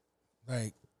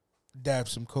 like dabbed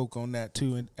some coke on that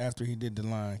too. And after he did the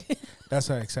line, that's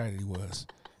how excited he was.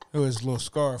 It was a little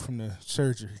scar from the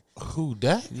surgery. Who,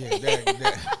 Dak? Yeah,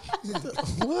 that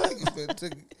what?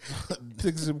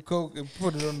 took some coke and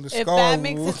put it on the If scar. that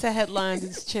makes wound. it to headlines,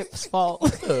 it's Chip's fault.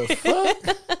 The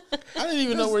fuck? I didn't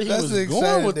even know where he was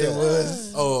going with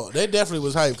that. Oh, they definitely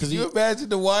was hyped because you imagine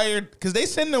the wire because they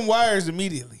send them wires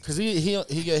immediately because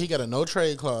he got a no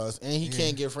trade clause and he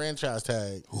can't get franchise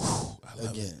tag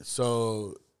again.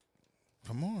 So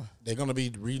come on, they're gonna be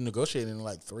renegotiating in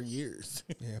like 3 years.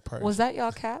 Yeah, was that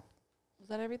y'all cap? Was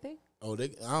that everything? Oh, I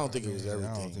don't think it was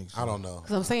everything. I don't think so. I don't know.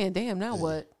 Because I'm saying, damn, now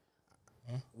what?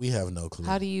 We have no clue.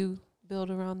 How do you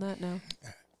build around that now?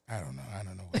 I don't know. I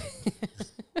don't know.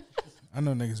 I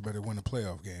know niggas better win a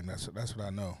playoff game. That's what I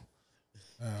know.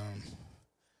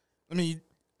 I mean,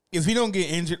 if he don't get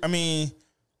injured, I mean,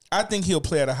 I think he'll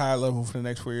play at a high level for the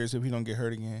next 4 years if he don't get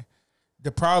hurt again.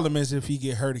 The problem is if he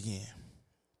get hurt again.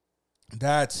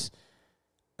 That's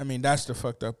the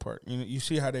fucked up part. You know, you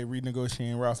see how they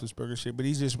renegotiating Roethlisberger shit, but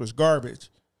he just was garbage.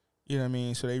 You know what I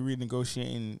mean? So they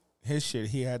renegotiating his shit.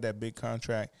 He had that big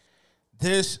contract.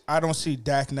 I don't see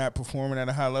Dak not performing at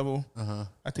a high level.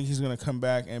 I think he's going to come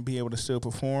back and be able to still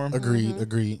perform.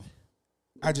 Agreed.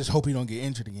 I just hope he don't get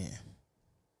injured again.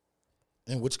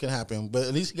 And which can happen, but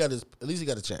at least he got a check. At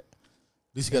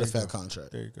least he got a fat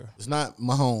contract. There you go. It's not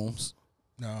Mahomes.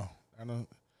 No, I don't.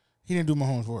 He didn't do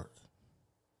Mahomes' work.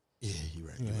 Yeah, you're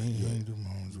right. Yeah, he didn't do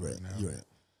Mahomes' work now. You're right.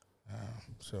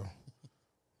 So,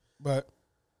 but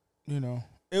you know,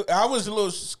 I was a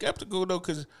little skeptical though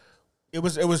because it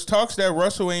was talks that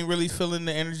Russell ain't really feeling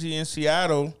the energy in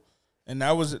Seattle, and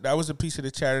that was a piece of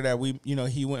the chatter that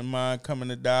he wouldn't mind coming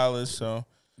to Dallas. So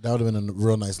that would have been a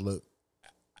real nice look.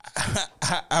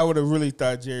 I would have really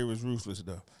thought Jerry was ruthless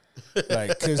though,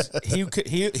 like because he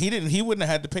wouldn't have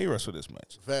had to pay Russell this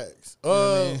much. Facts. You know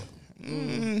what I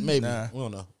mean? Maybe nah. we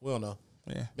don't know.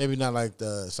 Yeah, maybe not like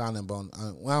the signing bone.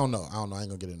 I don't know. I ain't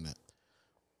gonna get into that.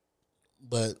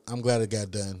 But I'm glad it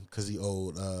got done because he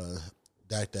owed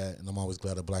Dak that, and I'm always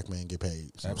glad a black man get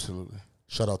paid. So absolutely.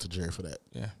 Shout out to Jerry for that.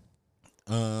 Yeah.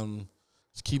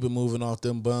 Let's keep it moving off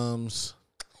them bums.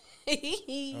 All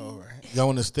right. Y'all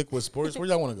want to stick with sports? Where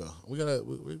y'all want to go? Where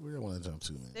y'all want to jump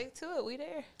to, man? Stick to it. We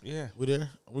there. Yeah. We there?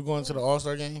 We're going to the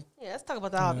All-Star game? Yeah, let's talk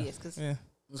about the obvious because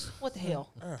what the hell?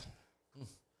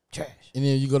 Trash. And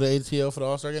then you go to ATL for the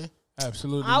All-Star game?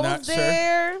 Absolutely I not, was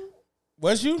there. Sir.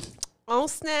 Was you? On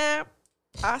Snap.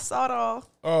 I saw it all.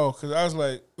 Oh, because I was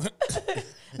like...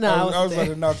 No, I was about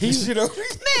to knock this shit over.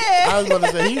 I was about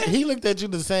to say, he looked at you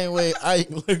the same way I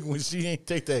looked when she ain't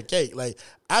take that cake. Like,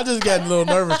 I just got a little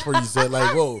nervous for you. Said,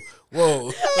 like, whoa. And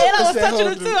I was touching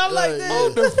her too. I'm like,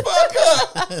 hold the fuck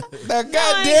up. Now,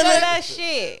 goddamn it. that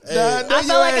shit. Hey, I felt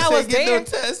like I was there. No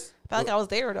test. I felt like I was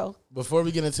there, though. Before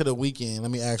we get into the weekend,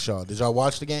 let me ask y'all, did y'all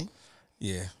watch the game?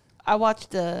 Yeah. I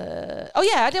watched the... Oh,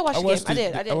 yeah, I did watch the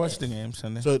game. I did. I watched the game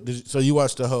Sunday. So you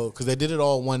watched the whole... Because they did it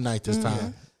all one night this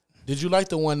time. Did you like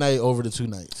the one night over the 2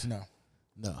 nights? No.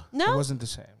 No? It wasn't the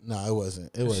same. No, it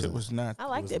wasn't. It Shit was not. I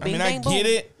liked it. I mean, I get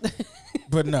it,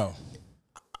 but no.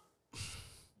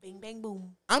 Bing, bang,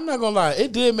 boom. I'm not going to lie.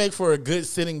 It did make for a good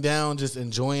sitting down, just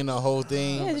enjoying the whole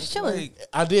thing. Yeah, just chilling.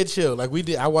 I did chill. Like, we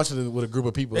did. I watched it with a group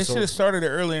of people. They should have started it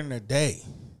earlier in the day.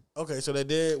 Okay, so they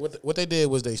did. What they did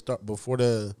was they start before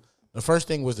the first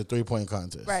thing was the 3-point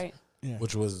contest. Right. Yeah.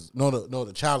 Which was,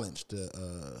 the challenge,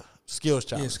 the skills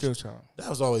challenge. Yeah, skills challenge. That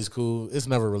was always cool. It's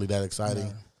never really that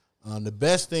exciting. The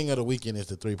best thing of the weekend is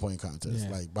the 3-point contest,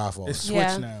 like by far. It's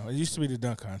switched now. It used to be the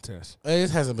dunk contest.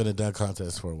 It hasn't been a dunk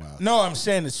contest for a while. No, I'm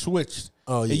saying it switched.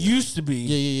 Oh, yeah. It used to be.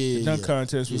 Yeah. The dunk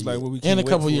contest was like what we in a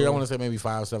couple years. I want to say maybe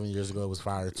 5-7 years ago, it was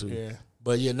fire too. Yeah.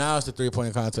 But now it's the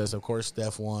 3-point contest. Of course,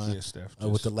 Steph won. Yeah, Steph.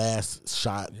 With the last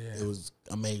shot. Yeah. It was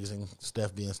amazing.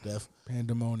 Steph being Steph.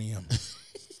 Pandemonium.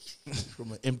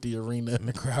 From an empty arena. And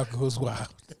the crowd goes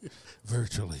wild.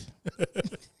 Virtually.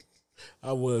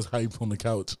 I was hype on the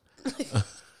couch.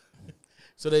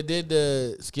 So they did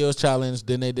the skills challenge.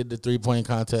 Then they did the 3-point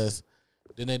contest.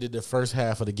 Then they did the first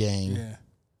half of the game. Yeah.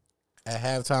 At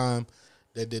halftime,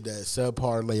 they did that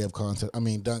subpar layup contest.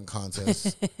 Dunk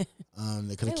contest.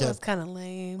 They could have kept. It was kind of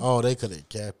lame. Oh, they could have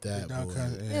kept that. It was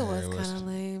kind of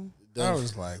lame. I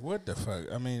was like, what the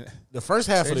fuck? I mean, the first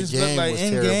half of the game like was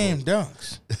in-game terrible.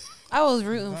 dunks. I was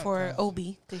rooting for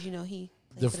Obi because he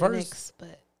played for the Knicks,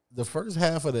 but the first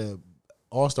half of the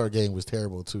All-Star game was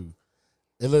terrible too.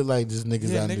 It looked like just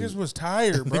niggas. Yeah, niggas was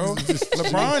tired, bro.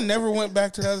 LeBron never went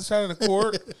back to the other side of the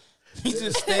court. He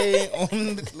just stayed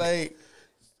on like.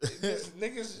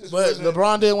 Niggas but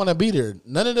LeBron didn't want to be there.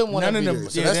 None of them wanted to be there.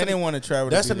 So they didn't want to travel.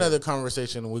 That's another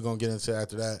conversation we're gonna get into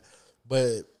after that.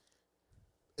 But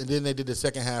and then they did the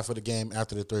second half of the game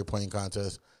after the 3-point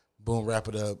contest. Boom, wrap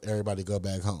it up. Everybody go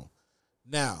back home.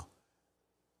 Now,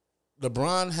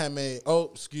 LeBron had made. Oh,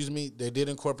 excuse me. They did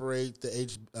incorporate the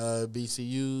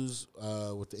HBCUs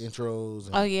with the intros.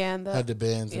 And and had the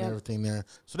bands and everything there.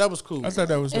 So that was cool. I thought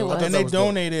that was dope. And they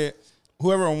donated.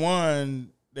 Whoever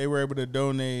won, they were able to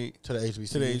donate to the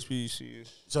HBCUs.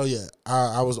 So yeah,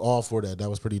 I was all for that. That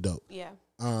was pretty dope. Yeah.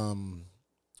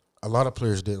 A lot of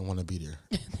players didn't want to be there.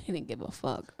 They didn't give a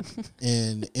fuck.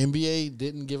 And NBA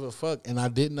didn't give a fuck, and I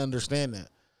didn't understand that,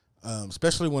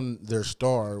 especially when their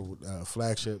star,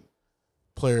 flagship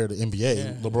player of the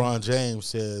NBA, LeBron James,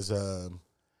 says,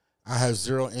 I have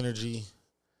zero energy,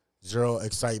 zero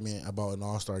excitement about an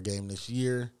All-Star game this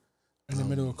year. In the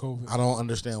middle of COVID. I don't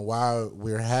understand why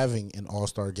we're having an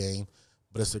All-Star game,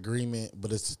 but it's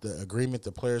the agreement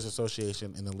the Players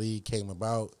Association and the league came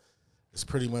about. It's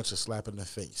pretty much a slap in the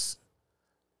face.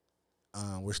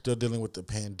 We're still dealing with the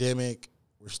pandemic.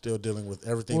 We're still dealing with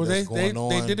everything that's going on.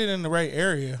 They did it in the right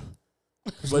area.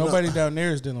 Because nobody down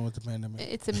there is dealing with the pandemic.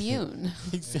 It's immune.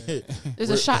 He said, there's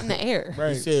a shot in the air.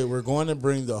 Right. He said, we're going to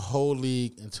bring the whole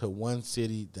league into one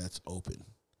city that's open.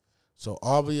 So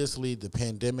obviously the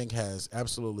pandemic has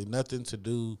absolutely nothing to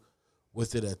do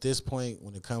with it at this point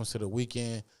when it comes to the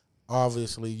weekend.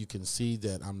 Obviously you can see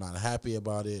that I'm not happy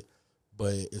about it,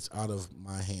 but it's out of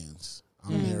my hands.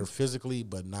 I'm there physically,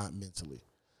 but not mentally.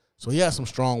 So he has some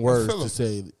strong words to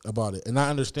say about it. And I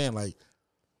understand,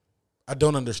 I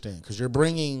don't understand, because you're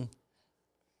bringing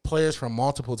players from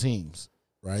multiple teams,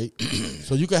 right?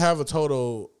 So you could have a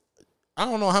total, I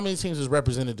don't know how many teams is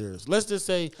represented there. Let's just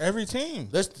say every team.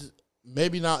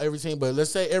 Maybe not every team, but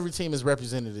let's say every team is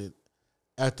represented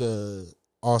at the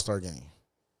All-Star game.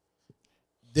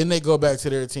 Then they go back to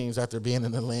their teams after being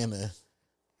in Atlanta.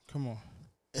 Come on.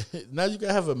 Now you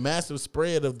gotta have a massive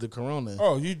spread of the corona.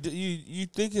 Oh, you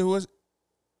think it was?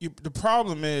 The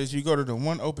problem is you go to the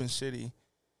one open city.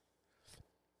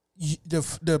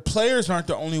 The players aren't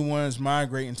the only ones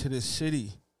migrating to this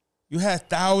city. You had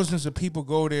thousands of people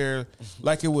go there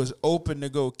like it was open to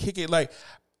go kick it. Like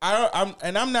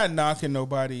I'm not knocking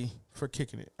nobody for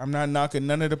kicking it. I'm not knocking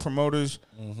none of the promoters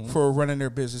for running their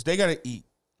business. They gotta eat.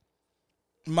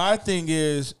 My thing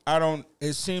is,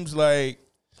 it seems like,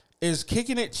 is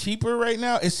kicking it cheaper right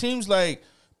now? It seems like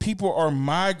people are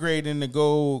migrating to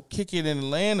go kick it in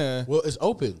Atlanta. Well, it's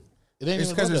open. It ain't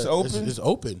because it's open? It's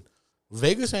open.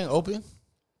 Vegas ain't open.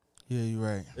 Yeah, you're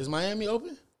right. Is Miami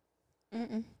open?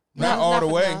 Not all the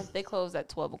way. Now. They close at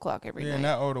 12 o'clock every night. Yeah,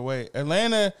 not all the way.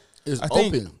 Atlanta is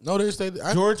open. No, they stay.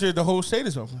 Georgia, the whole state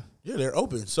is open. Yeah, they're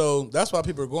open. So that's why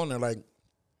people are going there. Like,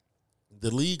 the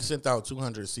league sent out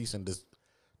 200 cease and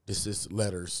desist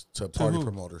letters to party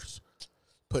promoters,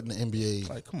 putting the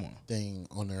NBA come on thing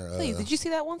on their. Please, did you see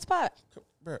that one spot?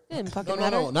 It didn't fucking no,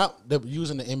 matter. No, not they were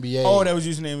using the NBA. Oh, that was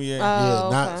using the NBA. Yeah,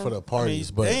 not for the parties,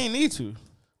 but they ain't need to.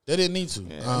 They didn't need to.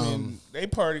 Yeah, they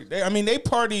party. They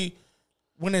party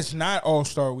when it's not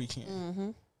All-Star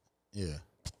weekend. Yeah,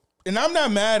 and I'm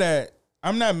not mad at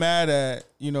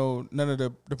none of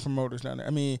the promoters down there.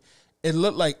 I mean, it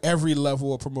looked like every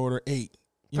level of promoter ate.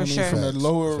 You know what I mean? From the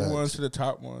lower ones to the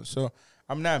top ones. So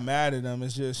I'm not mad at them.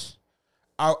 It's just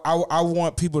I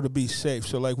want people to be safe.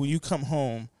 So like when you come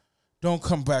home, don't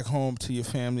come back home to your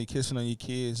family kissing on your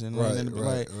kids and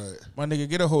right. My nigga,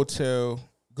 get a hotel,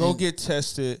 go get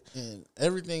tested. And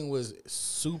everything was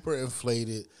super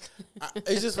inflated.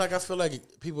 It's just like I feel like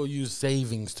people use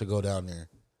savings to go down there.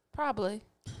 Probably.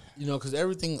 You know, because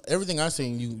everything I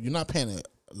seen, you're not paying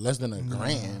less than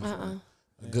 $1,000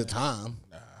 a good time.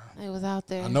 It was out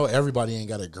there. I know everybody ain't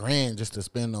got $1,000 just to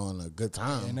spend on a good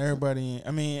time. And everybody,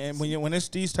 and when it's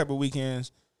these type of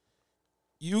weekends,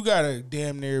 you gotta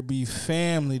damn near be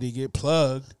family to get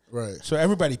plugged. Right. So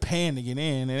everybody paying to get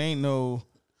in. It ain't no,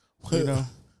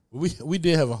 We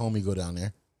did have a homie go down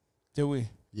there. Did we?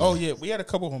 Yeah. Oh yeah, we had a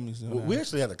couple homies. We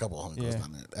actually had a couple homies go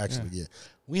down there. Actually, yeah.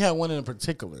 We had one in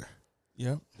particular.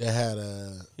 Yeah. That had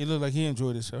He looked like he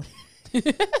enjoyed himself.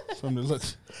 From the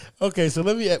looks. Okay, so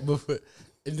let me.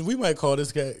 And we might call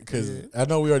this guy because I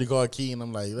know we already called Key, and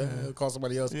I'm like, call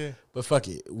somebody else. Yeah. But fuck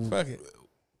it.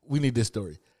 We need this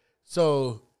story.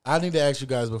 So I need to ask you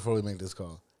guys before we make this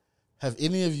call. Have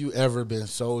any of you ever been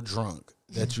so drunk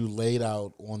that you laid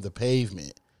out on the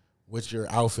pavement with your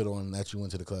outfit on that you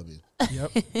went to the club in?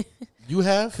 Yep. You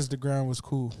have? Because the ground was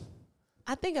cool.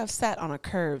 I think I've sat on a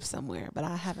curve somewhere, but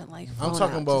I haven't I'm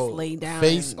talking about laid down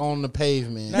face on the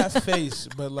pavement. Not face,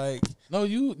 but like. No,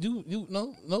 you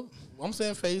no. I'm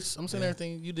saying face. I'm saying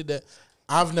everything. You did that.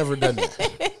 I've never done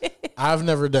that. I've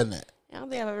never done that. I don't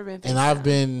think I've ever been. And I've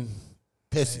been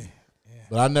pissy,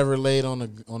 but I never laid on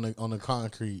the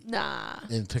concrete. Nah.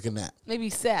 And took a nap.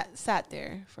 Maybe sat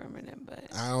there for a minute, but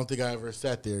I don't think I ever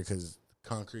sat there because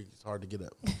concrete. It's hard to get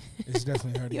up. It's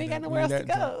definitely hard. You to ain't get got up. nowhere else to That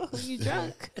drunk. go. You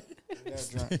drunk. That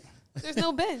drunk. There's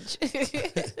no bench.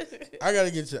 I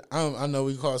gotta get to. I know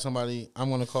we call somebody. I'm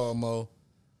gonna call Mo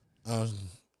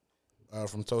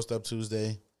from Toast Up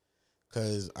Tuesday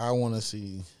because I want to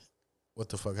see what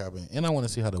the fuck happened, and I want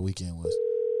to see how the weekend was.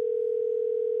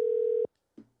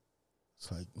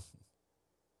 It's like,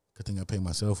 good thing I paid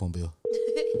my cell phone bill.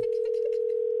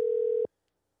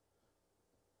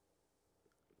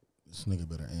 This nigga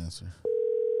better answer.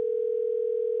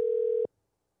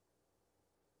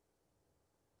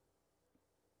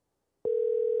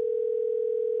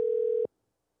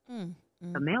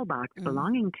 A mailbox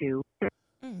belonging to.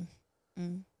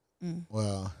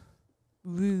 Well,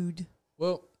 Rude.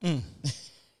 well,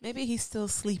 Maybe he's still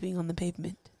sleeping on the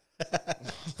pavement.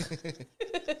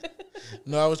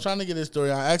 no, I was trying to get his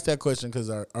story. I asked that question because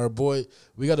our boy,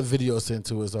 we got a video sent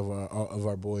to us of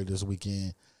our boy this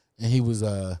weekend, and he was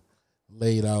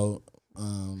laid out,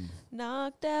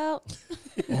 Knocked out.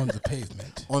 On the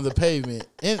pavement. on the pavement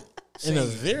in a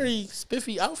very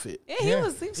spiffy outfit. Yeah, he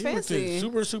was He looked fancy.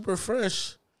 super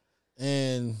fresh,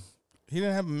 and He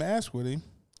didn't have a mask with him.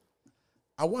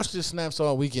 I watched his snaps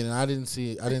all weekend, and I didn't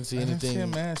see anything. didn't see a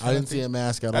mask. I didn't see a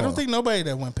mask at all. I don't think nobody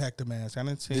that went packed a mask. I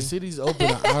didn't see. the city's open.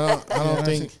 I don't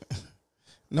think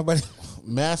Nobody.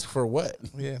 mask for what?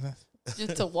 Yeah.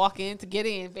 Just to walk in, to get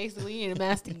in. Basically, you need a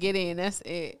mask to get in. That's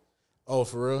it. Oh,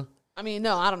 for real? I mean,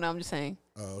 no, I don't know. I'm just saying.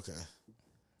 Oh, okay.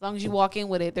 As long as you walk in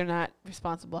with it, they're not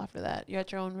responsible after that. You're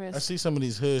at your own I risk. see some of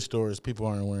these hood stores. People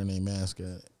aren't wearing their mask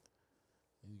at.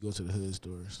 You go to the hood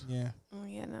stores. Yeah. Oh,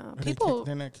 yeah, no. But People,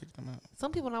 they're not kicking them out.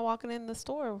 some people not walking in the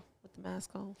store with the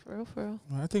mask on. For real, for real.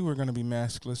 Well, I think we're gonna be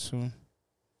maskless soon.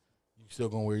 You still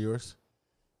gonna wear yours?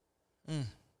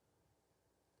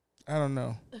 I don't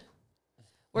know.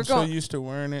 We're I'm so going. used to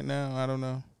wearing it now. I don't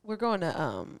know. We're going out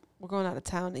of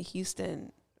town to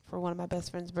Houston for one of my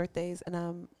best friend's birthdays, and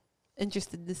I'm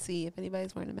interested to see if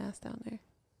anybody's wearing a mask down there.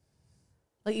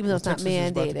 Like, even though it's not Texas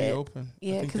is about to be mandated. open.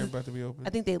 Yeah, I think they're 'cause about to be open. I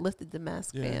think they lifted the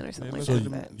mask Yeah, ban or they something like So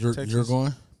lifted that. the- but you're Texas.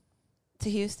 going? to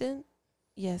Houston,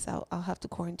 yes, I'll have to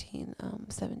quarantine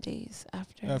 7 days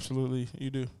after. Absolutely,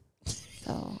 you do.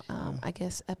 So I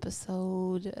guess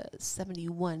episode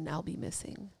 71 I'll be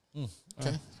missing.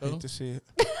 Okay. I hate to see it.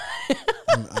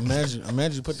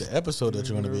 Imagine you put the episode that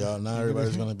you're gonna be out. Now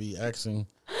everybody's gonna be asking.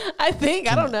 I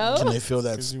think I don't Can know. they fill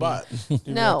that 'Cause you spot?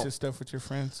 You No. watch your stuff with your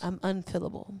friends. I'm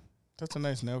unfillable. That's a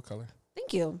nice nail color.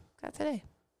 Thank you. Got today.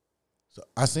 So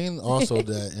I seen also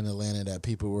that in Atlanta that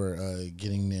people were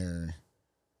getting their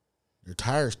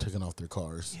tires taken off their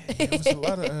cars. Yeah, it was a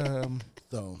lot of.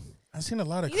 So I seen a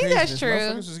lot of You think craziness. that's true?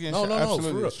 Motherfuckers was getting no, shot. no, no, Absolutely,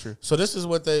 for real. that's true. So this is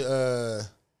what they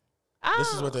Oh,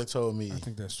 this is what they told me. I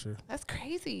think that's true. that's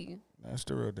crazy. That's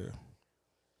the real deal.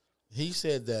 He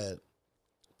said that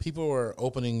people were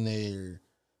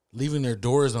leaving their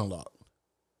doors unlocked.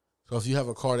 So if you have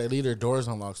a car, they leave their doors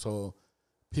unlocked so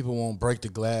people won't break the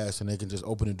glass and they can just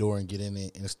open the door and get in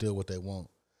it and steal what they want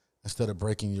instead of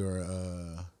breaking your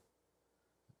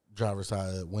driver's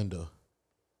side window.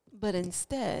 But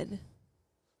instead,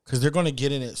 Because they're going to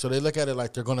get in it. So they look at it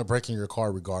like they're going to break in your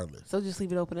car regardless. so just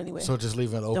leave it open anyway. So just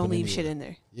leave it open. Don't leave anyway. shit in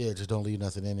there. Yeah, just don't leave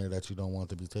nothing in there that you don't want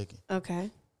to be taken. Okay.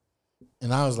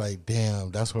 And I was like,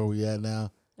 damn, that's where we at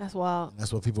now. That's wild.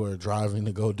 That's what people are driving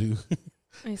to go do.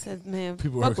 He said, man,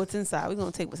 People fuck are- what's inside. We're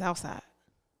going to take what's outside.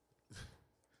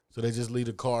 So they just leave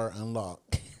the car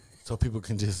unlocked so people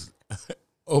can just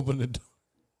open the door.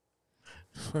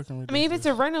 Fucking ridiculous. I mean, if it's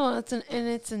a rental and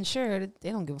it's insured,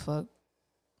 they don't give a fuck.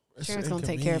 It's insurance gonna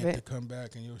take care of inconvenient it. To come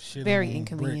back and your shit Very on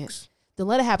inconvenient. bricks. Then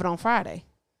let it happen on Friday.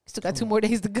 Still got 2 more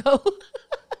days to go.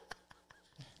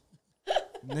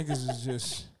 Niggas is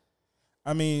just.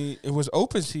 I mean, it was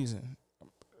open season.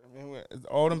 I mean,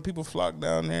 all them people flocked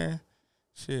down there.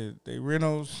 Shit, they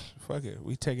rentals. Fuck it,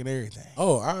 we taking everything.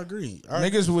 Oh, I agree.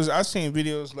 Niggas was. I seen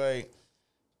videos like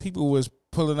people was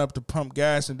pulling up to pump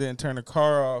gas and then turn the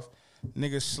car off.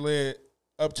 Niggas slid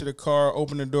up to the car,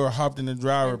 opened the door, hopped in the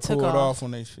driver, And took pulled off. off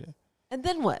on they shit. And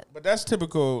then what? But that's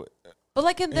typical. But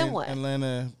like, and then in what?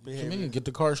 Atlanta I behavior. mean, get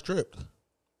the car stripped.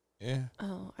 Yeah.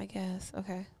 Oh, I guess.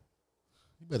 Okay.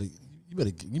 You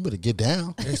better get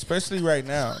down. Especially right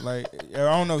now. Like, I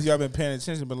don't know if y'all been paying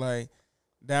attention, but like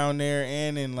down there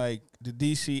and in like the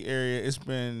DC area, it's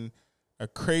been a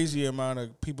crazy amount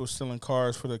of people stealing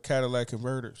cars for the Cadillac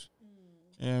converters.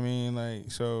 You know what I mean?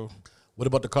 Like, so What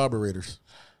about the carburetors?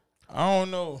 I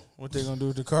don't know what they're gonna do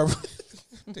with the carburetors.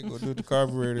 They gonna do with the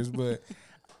carburetors, but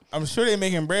I'm sure they're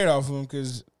making bread off of them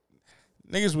because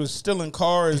niggas was stealing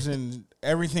cars and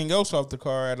everything else off the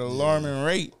car at an alarming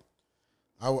rate.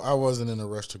 I wasn't in a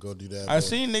rush to go do that. I but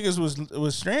seen niggas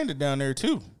was stranded down there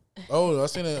too. Oh, I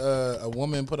seen a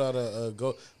woman put out a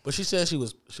go, but she said she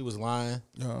was lying.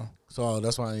 Oh. So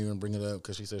that's why I didn't even bring it up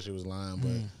because she said she was lying.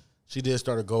 But she did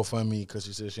start a GoFundMe because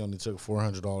she said she only took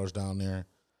 $400 down there,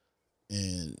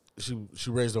 and she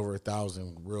raised over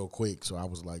 1,000 real quick. So I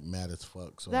was like mad as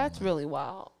fuck. So That's really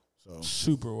wild. so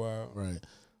Super wild. right.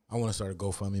 I want to start a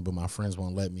GoFundMe, but my friends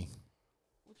won't let me.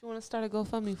 What you want to start a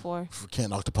GoFundMe for? For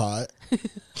Can't Knock the Pod.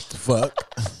 Fuck.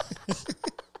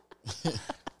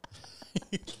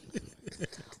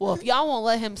 Well, if y'all won't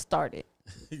let him start it,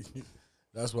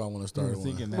 That's what I want to start.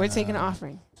 we're taking an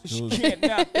offering.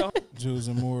 Jules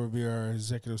and Moore will be our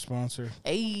executive sponsor.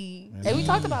 Hey, And hey, we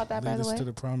talked about that, by lead the us way. to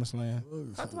the promised land.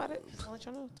 Talked about it. I'll let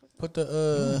y'all know. Put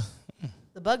the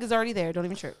The bug is already there. Don't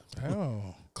even trip.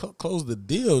 Oh. close the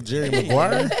deal, Jerry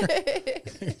Maguire.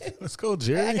 Let's go,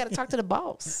 Jerry. I got to talk to the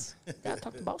boss. Got to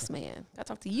talk to the boss man. Got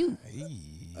to talk to you.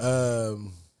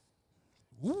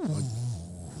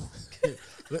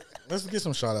 Let's get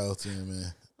some shout outs in,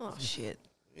 man. Oh shit.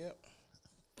 Yep.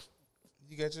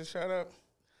 You got your shout out?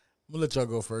 I'm gonna let y'all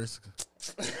go first.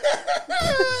 I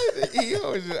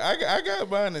got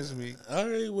mine this week. All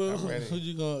right, well, I'm ready. who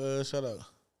you gonna shout out?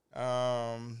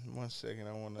 1 second.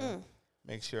 I want to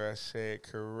make sure I say it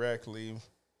correctly.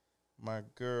 My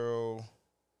girl,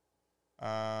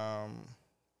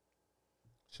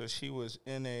 so she was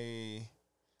in I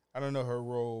don't know her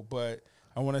role, but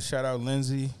I want to shout out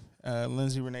Lindsay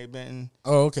Renee Benton.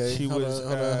 Oh, okay. She hold was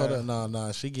on.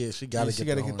 No, she gotta get she the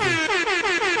gotta horn. get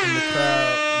in the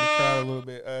crowd a little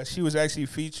bit. She was actually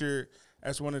featured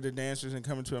as one of the dancers in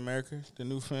Coming to America, the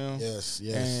new film. Yes.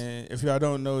 And if y'all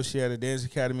don't know, she had a dance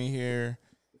academy here,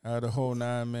 the whole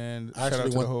nine, man. I Shout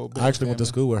out to the whole I actually went to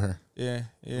school with her. Yeah.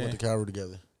 We went to Calvary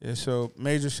together. Yeah, so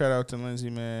major shout out to Lindsay,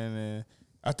 man. And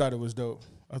I thought it was dope.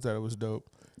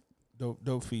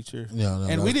 Dope feature. Yeah, no,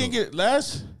 and we didn't get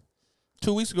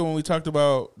 2 weeks ago when we talked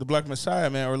about the Black Messiah,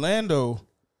 man. Orlando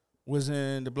was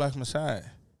in the Black Messiah.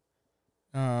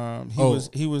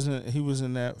 He was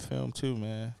in that film too,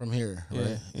 man. From here,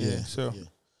 right? Yeah. So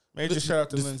major shout out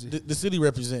to Lindsay. The city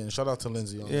representing. Shout out to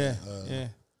Lindsay. On Yeah, that. yeah.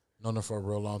 Known her for a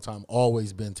real long time.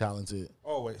 Always been talented.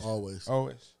 Always.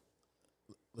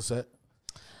 What's that?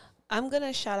 I'm going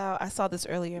to shout out. I saw this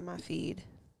earlier in my feed.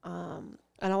 And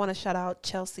I want to shout out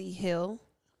Chelsea Hill.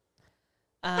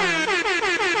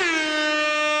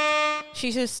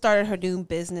 She just started her new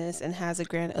business and has a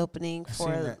grand opening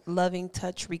for Loving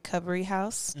Touch Recovery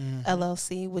House,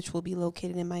 LLC, which will be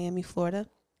located in Miami, Florida.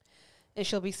 And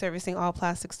she'll be servicing all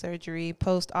plastic surgery,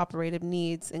 post-operative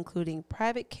needs, including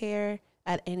private care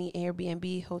at any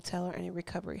Airbnb, hotel, or any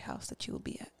recovery house that you will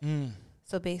be at.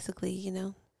 So basically,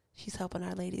 she's helping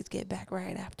our ladies get back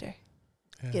right after.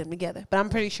 Get them together. But I'm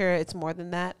pretty sure it's more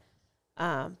than that.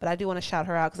 But I do want to shout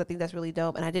her out because I think that's really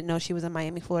dope. And I didn't know she was in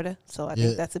Miami, Florida. So I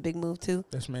think that's a big move, too.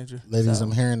 That's major. Ladies,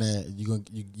 I'm hearing that.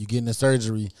 You getting the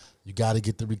surgery, you got to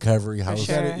get the recovery house.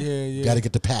 Sure. You got to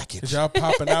get the package. Because y'all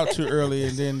popping out too early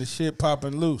and then the shit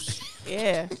popping loose.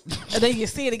 Yeah. And then you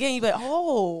see it again, you're like,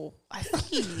 oh, I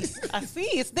see.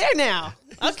 It's there now.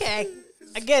 Okay.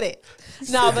 I get it.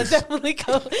 No, but definitely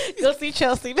go see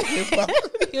Chelsea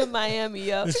in Miami,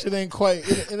 yo. This shit ain't quite.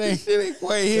 It ain't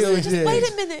quite healed yet.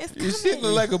 Wait a minute, it's Your coming. shit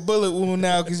look like a bullet wound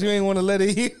now because you ain't want to let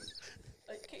it heal.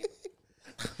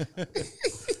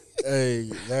 Hey,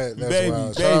 that's Baby,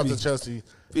 wild. Shout out baby. to Chelsea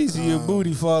Piece of your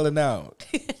booty falling out.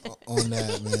 on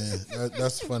that, man.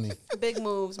 That's funny. Big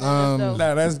moves, man. That's dope.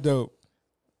 Nah, that's dope.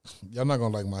 Y'all not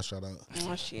gonna like my shout out.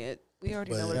 Oh, shit. We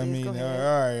already know But, what I it is. mean, Go all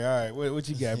ahead. right. What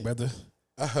you got, brother?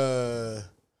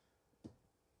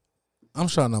 I'm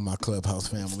shouting out my Clubhouse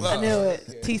family. I knew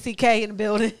it. TCK in the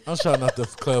building. I'm shouting out the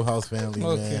Clubhouse family,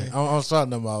 Okay. man. I'm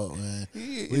shouting them out, man.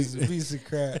 He is a piece of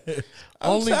crap. I'm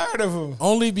Only- tired of him.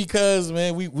 Only because,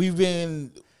 man, we've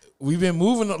been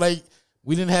moving like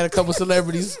we didn't had a couple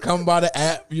celebrities come by the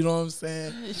app. You know what I'm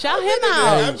saying? Shout him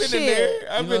out. I've been in there.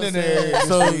 I've You know been in what I'm there.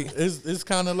 saying? So it's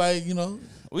kind of like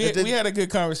we had a good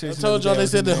conversation. I told the y'all other they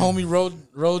day. said the I was in homie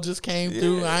road just came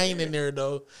through. I ain't in there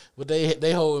though, but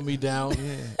they holding me down.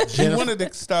 there. She wanted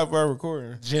to stop our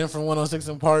recording. Jen from 106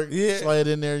 in Park slid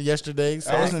in there yesterday.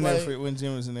 So I was it's in like, there when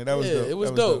Jim was in there. That was dope. it was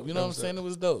That dope. You know That what I'm was saying? dope. It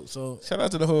was dope. So Shout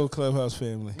out to the whole Clubhouse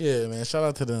family. yeah, man. Shout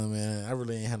out to them, man. I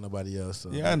really ain't had nobody else.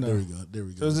 So Yeah, I know. There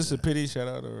we go. So is this a pity shout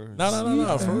out or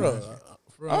No, for real.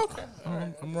 For real. Okay.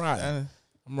 I'm right.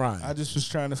 I'm right. I just was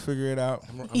trying to figure it out.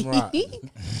 I'm right.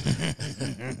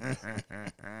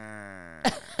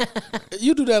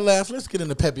 You do that laugh. Let's get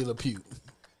into Pepe Le Pew.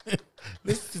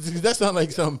 That sounds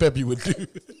like something Pepe would do.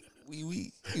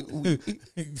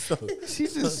 So, She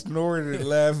just snorted and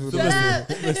laughing.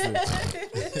 listen.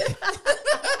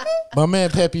 My man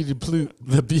Pepe Le Pew.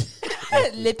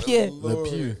 Le Pew. Le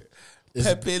Pew.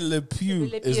 Pepe Le Pew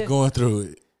is going through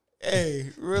it. Hey,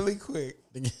 really quick.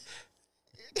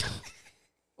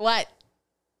 What?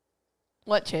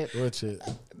 What, Chip? What shit?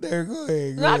 There, go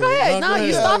ahead. No, go ahead. No,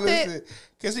 you stopped it.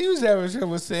 Because he was having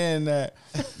trouble saying that.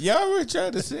 Y'all were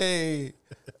trying to say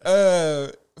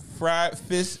fried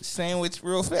fish sandwich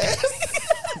real fast.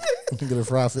 Get a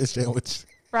fried fish sandwich.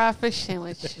 Fried fish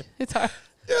sandwich. It's hard.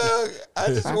 Yo, I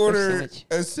just Fried fish ordered sandwich.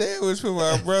 a sandwich for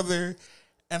my brother,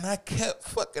 and I kept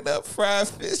fucking up fried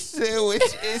fish sandwich.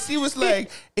 And she was like,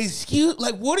 "Excuse,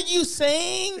 like, what are you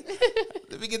saying?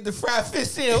 Let me get the fried fish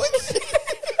sandwich."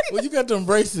 Well, you got to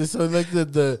embrace it. So like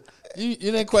you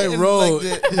didn't quite roll. Like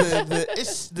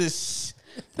it's the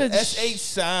sh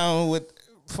sound with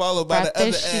followed by the other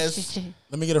S.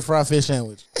 Let me get a fried fish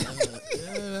sandwich.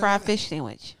 Fried fish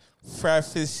sandwich. Fried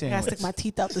fish I gotta sandwich. stick my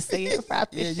teeth out to say it. Fried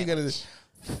fish Yeah, you gotta.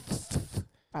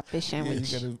 fried fish Yeah,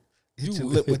 sandwich. you gotta hit your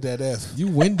lip with that F. You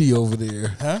windy over there.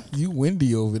 Huh? You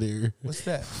windy over there. What's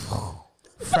that?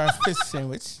 Fried fish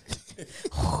sandwich.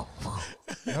 Oh,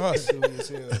 silly as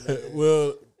hell, man.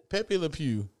 Well, Pepe Le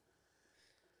Pew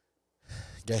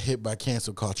got hit by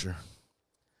cancel culture.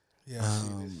 Yeah,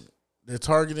 They're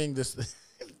targeting this.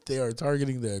 They are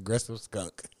targeting the aggressive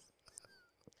skunk.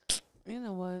 You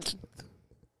know what?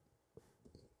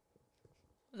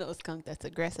 No skunk that's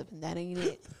aggressive, and that ain't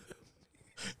it.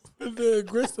 The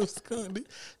aggressive skunk.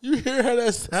 You hear how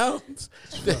that sounds?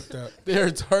 fucked up. They are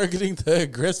targeting the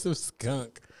aggressive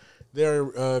skunk. They're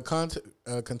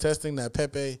contesting that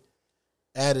Pepe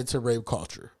added to rape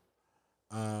culture.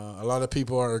 A lot of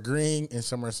people are agreeing, and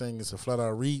some are saying it's a flat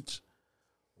out reach.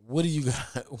 What do you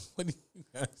got? What do you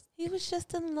guys? He was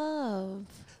just in love.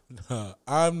 Nah,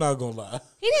 I'm not gonna lie.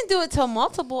 He didn't do it to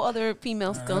multiple other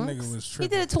female That skunks. nigga was He tripping.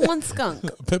 did it to one skunk.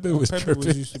 Pepe was Pepe tripping.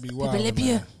 was used to be wild. Pepe Le Pew.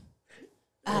 man.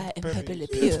 I am Pepe Le is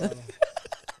Pew. wild.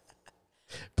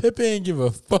 Pepe ain't give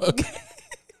a fuck.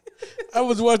 I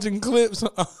was watching clips,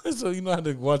 so you know how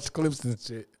to watch clips and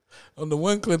shit. On the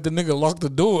one clip, the nigga locked the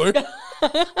door.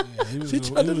 Yeah, he was, He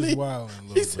tried to he was leave. wild. A little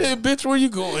He bit. said, "Bitch, where you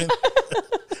going?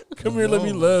 Come here, let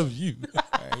me Whoa. love you."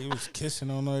 He was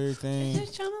kissing on everything.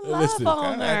 Just trying to Listen. love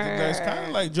on That's her. kind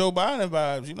of like Joe Biden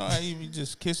vibes. You know how he be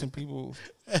just kissing people.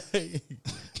 I'm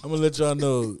gonna let y'all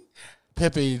know,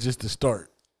 Pepe is just the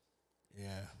start. Yeah,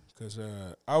 because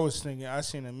I was thinking, I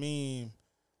seen a meme.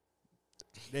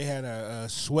 They had a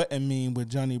sweating meme with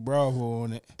Johnny Bravo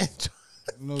on it.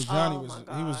 You know, Johnny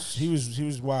he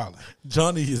was wilding.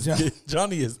 Johnny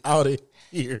is out of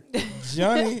here.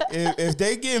 Johnny, if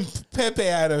they get Pepe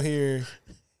out of here,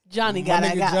 Johnny my got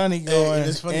nigga got. Johnny Hey, going. and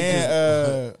it's funny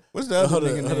and what's the other Hold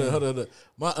nigga name? on.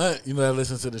 My aunt, you know, that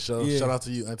listens to the show. Yeah. Shout out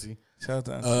to you, auntie. Shout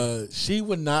out to She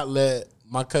would not let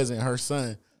my cousin, her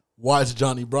son, watch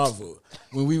Johnny Bravo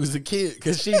when we was a kid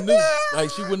because she knew, like,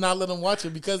 she would not let him watch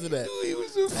it because of that. he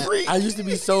was a freak. I used to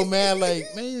be so mad, like,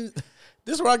 man,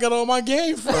 this is where I got all my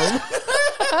game from.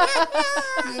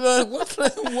 You know,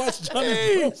 watch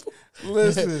Johnny Bravo.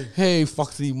 Listen, Hey,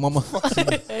 Foxy Mama.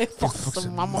 Foxy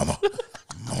mama.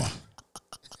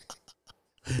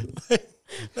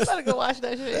 Gotta go watch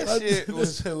that shit. that shit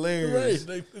was hilarious.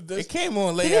 Right. It came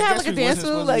on late. Did he I have guess like a we dance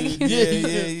wasn't move? supposed to Like- do-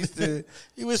 yeah. He used to.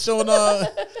 He was showing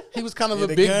he was kind of Yeah, a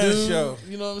the big gun dude. show.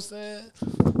 You know what I'm saying?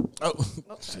 Oh,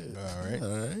 shit. All right.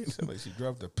 All right. Somebody, she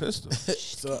dropped the pistol.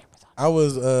 So I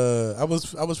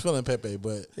was feeling Pepe,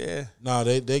 but Yeah. no,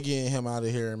 they getting him out of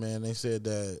here, man. They said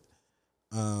that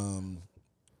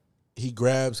he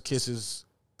grabs, kisses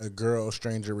a girl,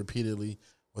 stranger, repeatedly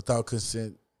without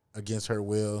consent, against her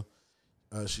will.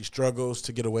 She struggles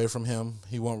to get away from him.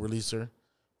 He won't release her.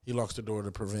 He locks the door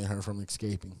to prevent her from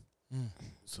escaping.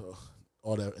 So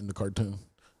all that in the cartoon.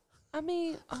 I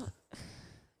mean,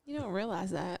 you don't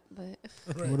realize that, but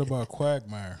What about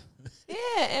Quagmire? yeah.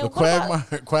 And But what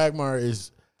about- Quagmire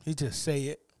is He just say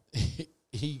it.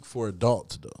 he for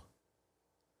adults though.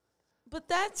 but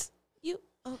that's you.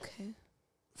 Okay.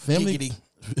 Family. Giggity.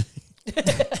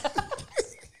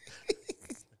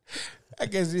 I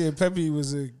guess Pepe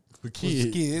was For was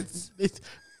kids. kids.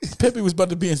 Pepe was about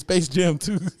to be in Space Jam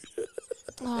too.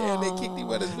 And they kicked him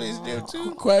out of Space Jam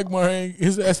too. Quagmire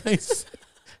his ass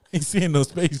ain't seeing no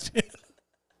Space Jam.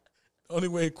 The only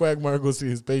way Quagmire go see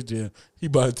his Space Jam, he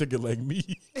buy a ticket like me.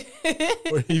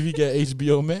 Or if he got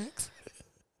HBO Max.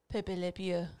 Pepe Le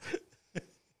Pew.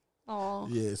 Oh.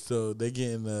 Yeah, so they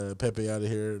getting Pepe out of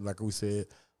here. Like we said,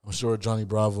 I'm sure Johnny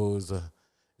Bravo is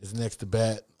next to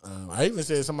bat. I even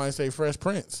said somebody say Fresh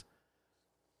Prince.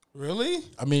 Really?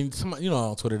 I mean, somebody,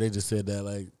 on Twitter they just said that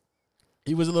like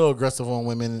he was a little aggressive on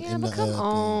women. Yeah, in but the come thing.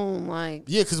 on, like.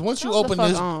 Yeah, because once you come the open fuck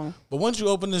this, on. but once you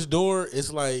open this door,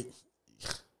 it's like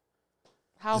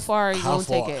How far are you going to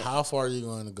take it? How far are you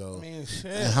going to go? I mean, shit.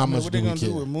 And how much what do they we gonna do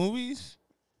care? with movies,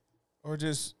 or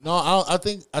just No, I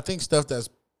think stuff that's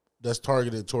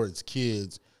targeted towards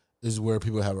kids is where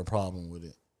people have a problem with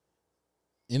it.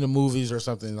 In the movies or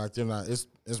something, like they're not. It's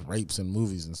rapes in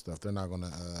movies and stuff. They're not gonna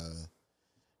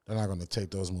take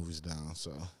those movies down.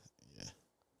 So yeah.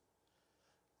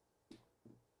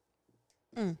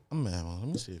 Man, let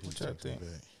me see if he texts me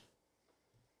back.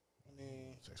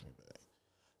 Text me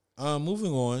back.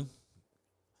 Moving on.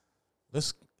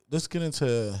 Let's get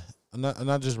into. And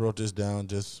I just wrote this down.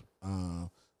 Just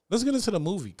let's get into the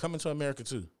movie Coming to America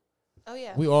 2. Oh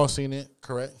yeah. We all seen it,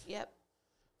 correct? Yep.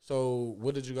 So,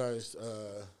 what did you guys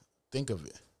think of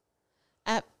it?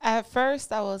 At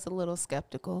first, I was a little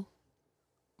skeptical.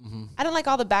 Mm-hmm. I didn't like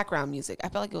all the background music. I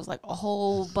felt like it was like a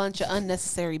whole bunch of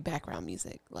unnecessary background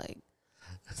music. Like,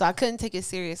 so I couldn't take it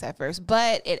serious at first.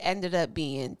 But it ended up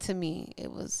being, to me, it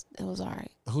was all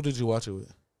right. Who did you watch it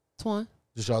with? Twan.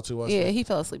 Did y'all two watch it? Yeah, he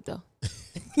fell asleep though.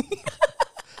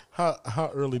 How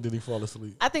early did he fall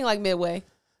asleep? I think like midway.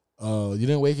 You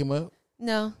didn't wake him up?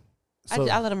 No, So-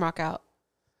 I let him rock out.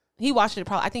 He watched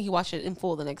it I think he watched it in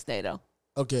full the next day though.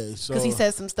 Okay, so Because he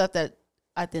said some stuff that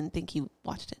I didn't think he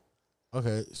watched it.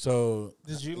 okay, so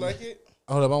did you like it?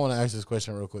 hold up, I want to ask this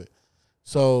question real quick.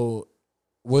 So,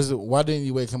 why didn't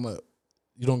you wake him up?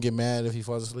 You don't get mad if he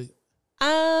falls asleep?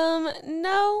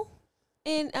 No,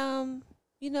 and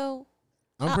you know,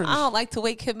 I don't like to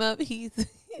wake him up. He's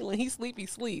when he's sleep, he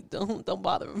sleep. Don't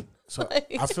bother him. So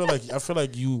I feel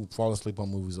like you fall asleep on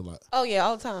movies a lot. Oh yeah,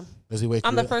 all the time. Does he wake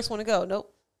I'm you the up? first one to go.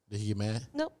 Nope. Did he get mad?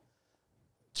 Nope.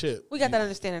 Chip, We got that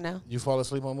understanding now. you fall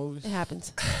asleep on movies? It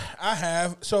happens. I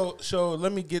have. So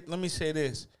let me say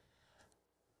this.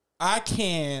 I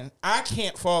can't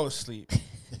fall asleep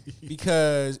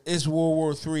because it's World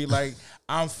War III. Like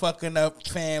I'm fucking up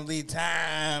family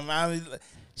time.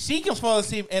 She can fall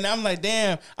asleep, and I'm like,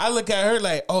 damn. I look at her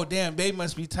like, oh damn, babe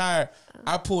must be tired.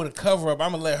 I pull the cover up.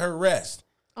 I'm gonna let her rest.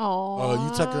 Oh,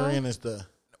 you tuck her in and stuff.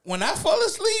 When I fall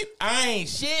asleep, I ain't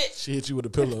shit. She hit you with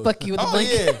a pillow. Fuck you with a Oh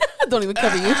blanket. yeah. Don't even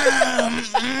cover you.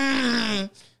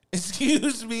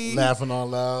 Excuse me. Laughing all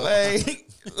loud. Like,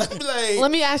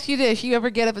 Let me ask you this: you ever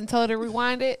get up and tell her to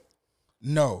rewind it?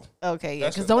 no. Okay, yeah.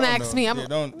 That's Because a don't no-no. ask me. I'm Yeah,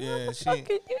 don't. Yeah, she.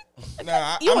 fucking you.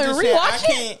 Nah, You I'm wanna just saying, I rewatch it?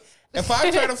 can't. If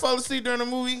I try to fall asleep during a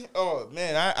movie, oh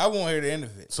man, I won't hear the end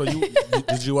of it. So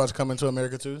did you watch Coming to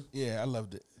America 2? Yeah, I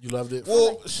loved it. You loved it?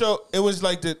 Well, so it was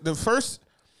like the first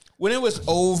when it was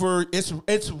over.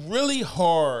 It's really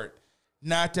hard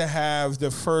not to have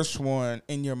the first one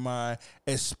in your mind,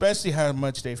 especially how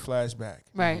much they flash back.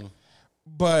 Right.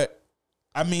 But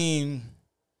I mean,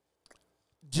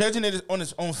 judging it on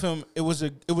its own film, it was a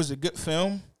good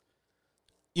film.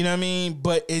 You know what I mean?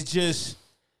 But it's just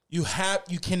you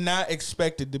cannot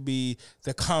expect it to be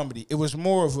the comedy. It was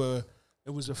more of a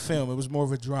film. It was more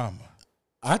of a drama.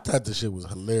 I thought the shit was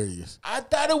hilarious. I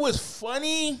thought it was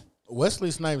funny.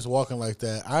 Wesley Snipes walking like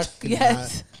that.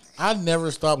 Yes. I never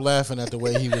stopped laughing at the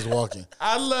way he was walking.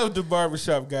 I love the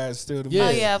barbershop guys still. Yeah. Oh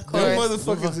yeah, of course. Them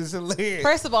motherfuckers is hilarious.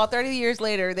 First of all, 30 years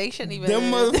later, they shouldn't even.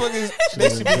 Them motherfuckers, they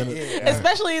should be. Yeah.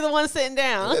 Especially the one sitting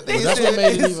down. That's what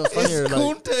made it even funnier. It's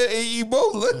Like, Kunta and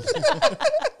Ebola.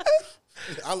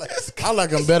 I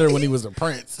like him better when he was a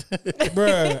prince.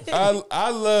 Bruh, I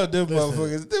love them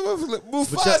motherfuckers. Them motherfuckers.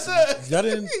 Mufasa. Y'all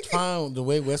didn't find the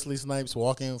way Wesley Snipes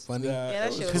walking funny? Yeah,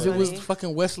 that shit was Because it was funny.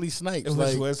 fucking Wesley Snipes. It was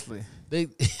like, Wesley.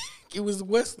 It was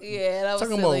Wesley. Yeah, that was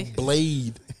Talking silly. about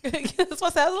Blade. That's what I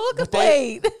said. Look at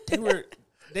They- Blade.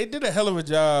 They did a hell of a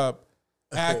job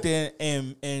acting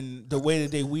and the way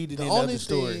that they weeded in the other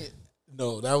story.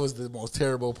 No, that was the most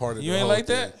terrible part of You the ain't whole like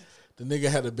that? thing. The nigga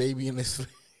had a baby in his sleep.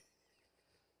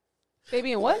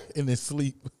 Baby and what? In his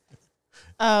sleep.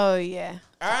 Oh yeah,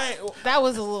 I ain't, that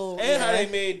was a little. and how yeah.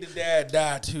 they made the dad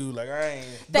die too. Like I ain't.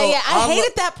 I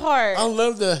hated that part. I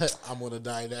love that. I'm gonna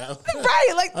die now.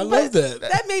 Right, like I love that.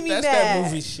 That made me That's mad. that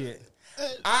movie shit. And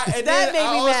That then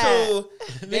made me also,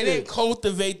 they didn't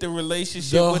cultivate the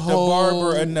relationship The with the barber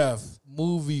whole enough.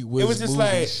 Movie was It was just movie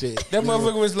like shit. that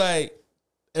motherfucker was like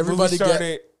Everybody movie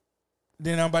started.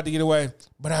 Then I'm about to get away,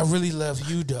 but I really love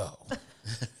you though.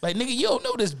 Like nigga, you don't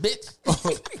know this bitch.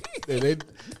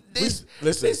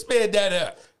 They sped that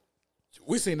up.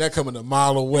 We seen that coming a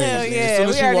mile away. Hell Nigga. yeah, As soon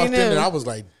as we she already walked in knew. there, I was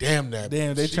like, damn that.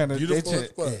 Damn, they she tryna- they beautiful as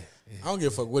tryna- fuck. yeah. I don't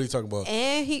give a fuck what he talking about.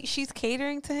 And she's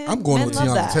catering to him. I'm going Men with love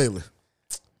Tiana that. Taylor.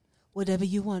 Whatever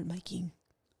you want, Mikey.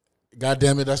 God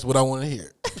damn it, that's what I want to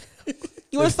hear.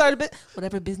 You want to start a bit?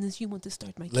 Whatever business you want to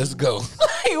start, Mikey. Let's go.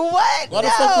 Like, what? Why the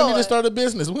fuck we need to start a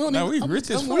business? We don't No, need. we rich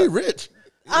as We fuck. rich.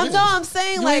 I'm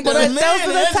saying like, But but a man those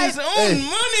are the has type. his own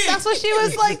money. That's what she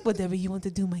was like. Whatever you want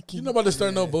to do, my king. You know about to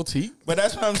start no boutique? But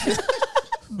that's what I'm saying.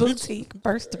 Boutique,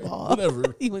 first of all.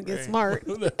 Whatever. You want to get smart.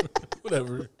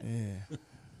 Whatever. Yeah.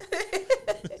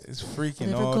 It's freaking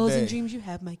Whatever all goals day. and dreams you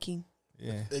have, my king.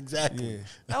 Yeah. Exactly. Yeah.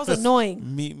 That was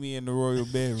annoying. Meet me in the royal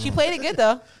bedroom. She played it good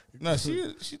though. No, she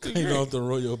did Clean great. off the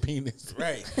royal penis.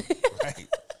 Right. Right.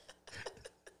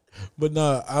 But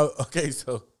no, okay,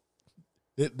 so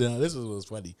this was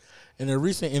funny. In a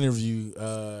recent interview,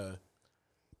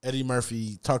 Eddie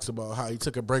Murphy talks about how he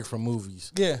took a break from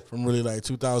movies. Yeah. From really like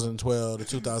 2012 to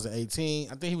 2018.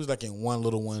 I think he was like in one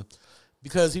little one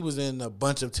because he was in a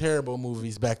bunch of terrible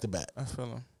movies back to back. I feel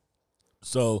him.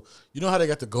 So, you know how they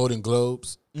got the Golden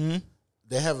Globes? Mm-hmm.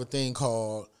 They have a thing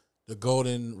called the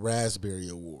Golden Raspberry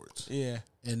Awards. Yeah.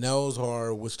 And those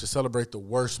are which to celebrate the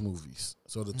worst movies.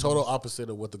 So the total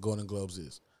opposite of what the Golden Globes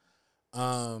is.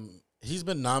 He's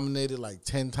been nominated like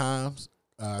 10 times.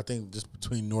 I think just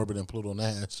between Norbert and Pluto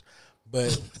Nash.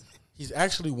 But he's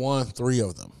actually won 3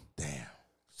 of them. Damn.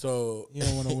 So You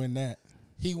don't want to win that.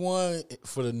 he won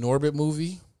for the Norbert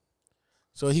movie.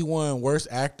 So he won Worst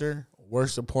Actor,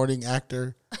 Worst Supporting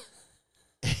Actor,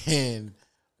 and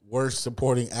Worst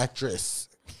Supporting Actress.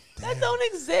 That don't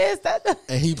exist.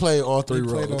 And he played all 3 He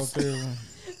played all roles. 3 of them.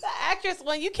 The actress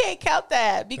one, you can't count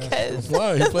that because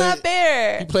Why? He that's played- not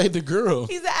there. He played the girl.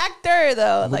 He's an actor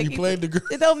though. But Like he played the girl.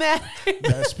 It don't matter.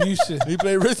 Rasputia. He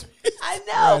played Rich. I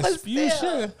know, but still.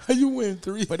 Rasputia. How you win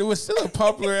 3? But it was still a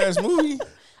popular ass movie.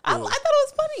 I thought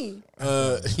it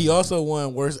was funny. He also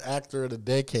won Worst Actor of the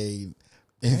Decade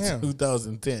in Damn.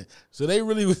 2010. So they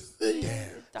really was.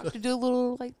 Dr.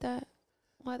 Doolittle like that.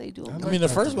 Why they do it? I mean, the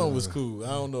first one was cool. I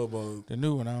don't know about. The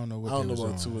new one, I don't know what I don't they know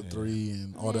was about on. 2 or 3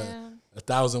 and all Yeah. that.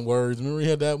 1,000 Words. Remember he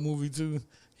had that movie too.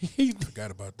 He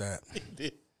Forgot about that.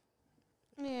 did.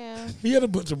 Yeah. He had a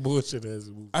bunch of bullshit as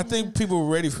a movie. I think people were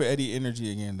ready for Eddie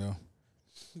energy again, though.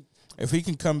 If he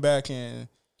can come back and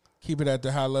keep it at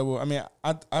the high level, I mean,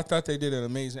 I thought they did an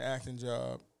amazing acting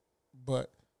job,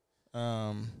 but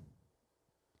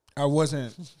I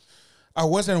wasn't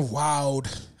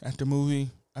wowed at the movie.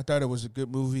 I thought it was a good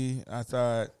movie. I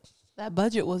thought That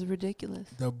budget was ridiculous.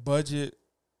 the budget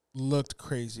looked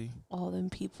crazy. All them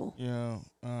people. You know,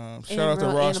 shout out to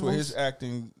real Ross with animals. his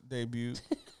acting debut.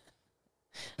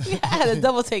 I had a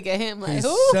double take at him. Like, His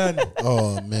who? son,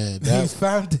 Oh man, he that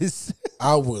found his.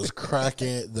 I was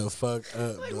cracking the fuck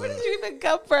up. Like, dog. where did you even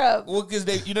come from? Well, because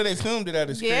they filmed it at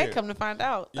his Yeah, crib. come to find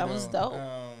out. You That was know, dope.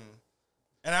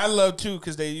 And I love too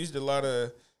because they used a lot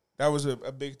of. That was a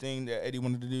big thing that Eddie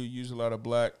wanted to do. Use a lot of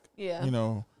black, Yeah. you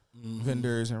know,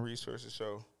 vendors and resources.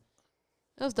 So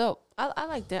It was dope. I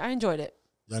liked it. I enjoyed it.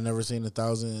 Y'all never seen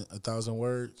 1,000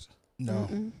 Words? no,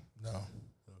 Mm-mm. no.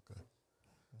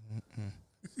 Okay.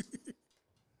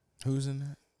 Who's in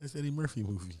that? It's Eddie Murphy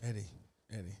movie. Eddie.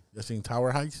 Y'all seen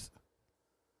Tower Heist?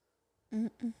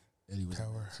 Mm-mm. Eddie was Tower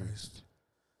in that, too. Heist.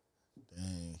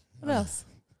 Dang. What else?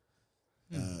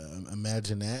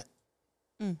 Imagine that.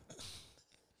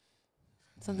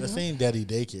 Something Y'all else? seen Daddy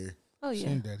Daycare? Oh, yeah.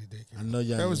 Seen Daddy Daycare. I know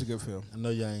y'all. That was a good film. I know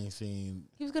y'all ain't seen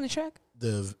He was going to track?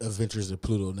 The Adventures of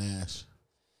Pluto Nash.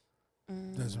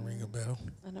 Doesn't ring a bell.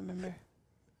 I don't remember.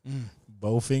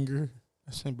 Bowfinger.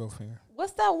 I seen Bowfinger.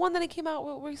 What's that one that he came out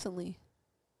with recently?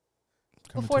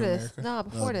 Coming Before to this. America. No,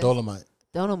 before this. Dolomite.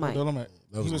 Dolomite. Dolomite.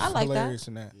 That He was was I like that. hilarious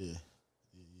in that. Yeah.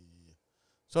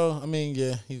 So I mean,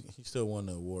 yeah, he still won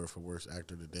the award for worst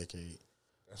actor of the decade.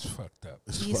 That's fucked up.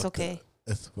 It's He's fucked okay. up.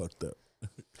 It's fucked up.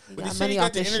 He But he got said he money got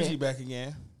off the this energy shit. back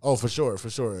again. Oh, for sure.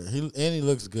 He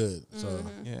looks good. So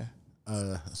Mhm.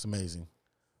 Yeah. it's amazing.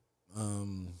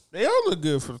 They all look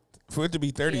good for it to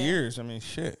be 30 Yeah. years. I mean,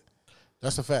 shit.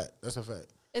 That's a fact.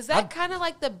 Is that kind of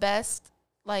like the best,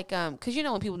 like, because you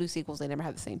know when people do sequels, they never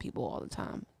have the same people all the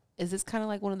time. Is this kind of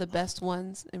like one of the best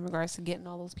ones in regards to getting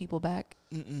all those people back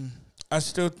I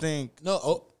still think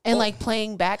and like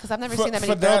playing back? Because I've never for, seen that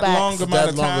many for that throwbacks. long amount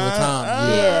of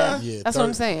time. Yeah, that's what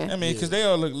I'm saying. I mean, because they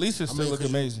all look. Lisa still look 'cause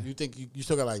amazing. You think you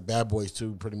still got like Bad Boys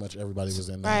too? Pretty much everybody was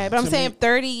in there. Right, but I'm To saying me-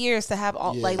 30 years to have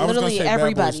all, like I was gonna literally say Bad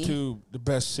everybody. Boys 2, the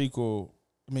best sequel.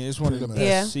 I mean, it's one of the Pretty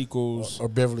best much. sequels Or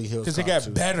Beverly Hills because it Cop got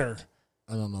 2. better.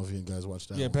 I don't know if you guys watched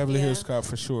that. Yeah, one. Beverly Yeah. Hills Cop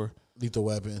for sure. Lethal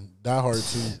Weapon, Die Hard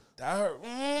 2. Die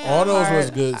All those was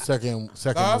Hard. good. Second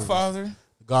Godfather. movies.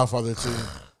 Godfather 2.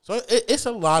 So it's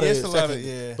a lot It's of a lot second, of-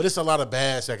 yeah. but it's a lot of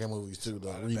bad second movies too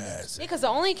though. Remakes. Yeah, because the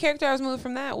only character I was moved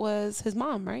from that was his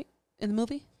mom, right? In the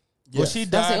movie. Well, Yes. she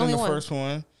That's the died in only the one. first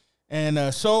one,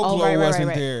 and Soul Oh, Glow right, wasn't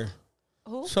right. there.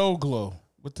 Who? Soul Glow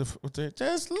with the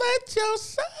just let your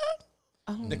son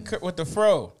Oh. with the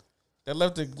fro that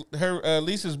left her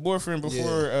Lisa's boyfriend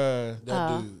before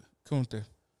That dude. Kunta.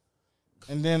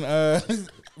 And then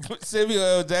Samuel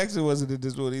L. Jackson wasn't in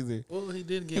this one either. Well, he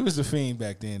did get. He was a fiend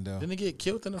back then, though. Didn't he get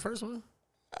killed in the first one?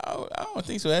 I don't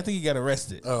think so. I think he got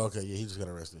arrested. Oh, okay. Yeah, he just got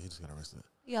arrested.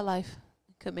 He got life.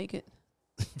 Could make it.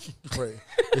 Right.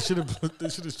 They should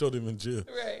have showed him in jail.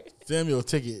 Right. Samuel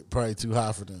ticket probably too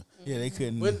high for them. Yeah, they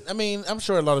couldn't. But I mean, I'm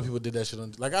sure a lot of people did that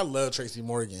shit. Like I love Tracy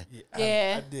Morgan.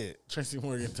 Yeah. I did. Tracy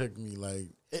Morgan took me like.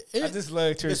 I just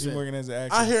love Tracy Morgan as an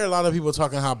actor. I hear a lot of people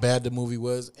talking how bad the movie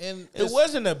was, and it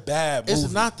wasn't a bad movie.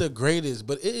 It's not the greatest,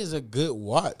 but it is a good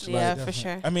watch. Yeah, like, for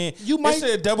sure. I mean, it's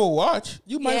a double watch.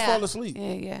 You might fall asleep.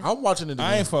 Yeah. I'm watching it again.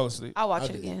 I ain't fall asleep. I'll watch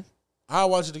it again. I'll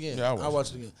watch it again. Yeah, I'll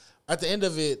watch it again. At the end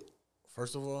of it,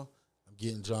 first of all, I'm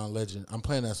getting John Legend. I'm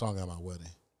playing that song at my wedding.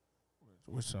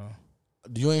 Which song?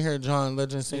 Do you ain't hear John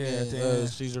Legend singing Yeah.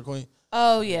 She's Your Queen?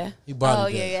 Oh, yeah. He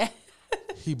bodied that. Yeah.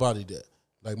 He bodied that.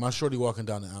 Like, my shorty walking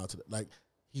down the aisle to like,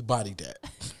 he bodied that.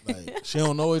 Like, she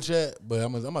don't know it yet, but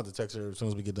I'm about to text her as soon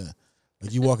as we get done.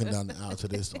 Like, you walking down the aisle to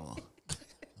this song. I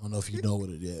don't know if you know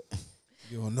it yet.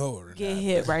 You don't know it or Get not.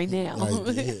 hit right now.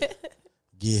 Like,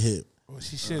 get hit. Well,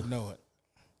 she should know it.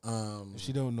 If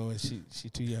she don't know it, she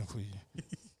too young for you.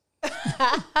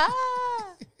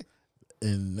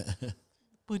 And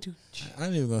I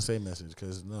ain't even gonna say message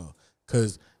because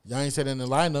y'all ain't said it in the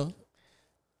lineup.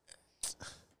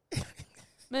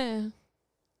 Man.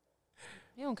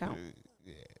 You don't count.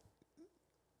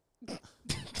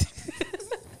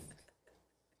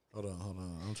 Hold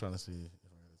on. I'm trying to see if I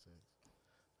got a text.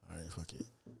 All right, fuck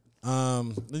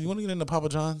it. You want to get into Papa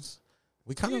John's?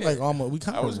 We kind of like almost. We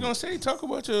kind. I was gonna say talk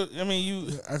about your. I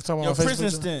mean, I talk about your my prison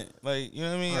Facebook stint. Like, you know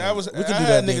what I mean? All right. We can I do had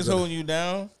that niggas later. holding you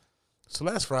down. So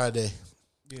last Friday,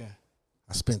 Yeah.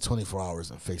 I spent 24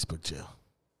 hours in Facebook jail.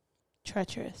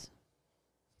 Treacherous.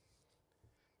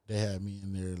 They had me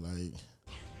in there like.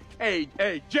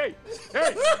 Hey, Jay!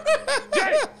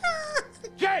 Hey!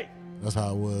 Jay! That's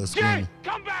how it was. Jay! Screaming.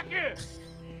 Come back here!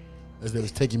 As they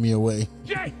was taking me away.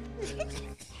 Jay!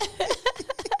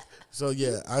 So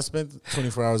yeah, I spent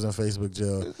 24 hours in Facebook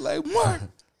jail. Like, Mark,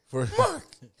 Mark,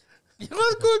 you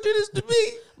let's go do this to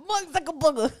me. Mark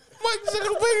Zuckerberg. Mark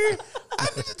Zuckerberg. I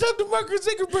need to talk to Mark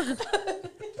Zuckerberg.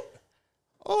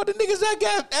 All the niggas I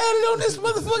got added on this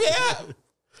motherfucking app.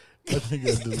 I think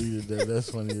I deleted that. That's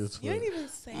funny as fuck. You didn't even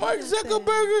say Mark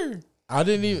Zuckerberg. I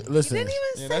didn't even listen. You didn't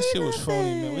even Yeah, that shit was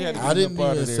phony, man. We had to I didn't get up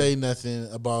out even of there. say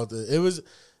nothing about it. It was.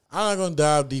 I'm not gonna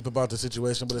dive deep about the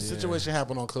situation, but a situation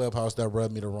happened on Clubhouse that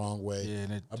rubbed me the wrong way.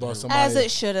 Yeah, about somebody, As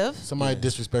it should have. somebody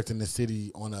disrespecting the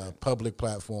city on a public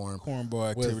platform, Cornball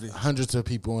activity. with hundreds of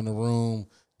people in the room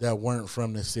that weren't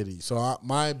from the city. So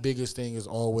my biggest thing is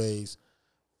always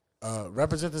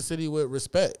represent the city with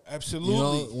respect. Absolutely. You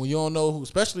know, when you don't know who,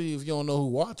 especially if you don't know who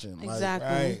watching. Exactly.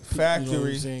 Right. Like, you know what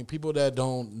Factory. I'm saying? People that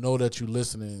don't know that you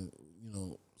listening,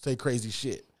 say crazy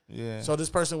shit. Yeah. So this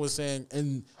person was saying,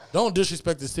 and don't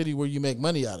disrespect the city where you make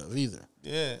money out of either.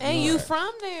 Yeah. And you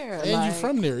from there. And like, you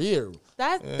from there, yeah.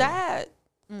 That.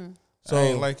 So I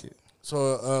ain't like it. So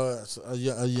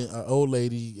a old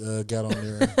lady got on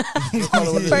there.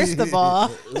 First of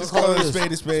all. Let's call it a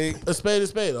spade a spade. A spade a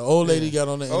spade. An old lady got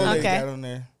on there Old lady Okay. got on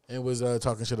there. and was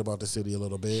talking shit about the city a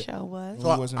little bit. Show was. It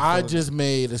So wasn't I for- just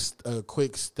made a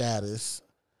quick status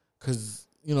because,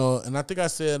 and I think I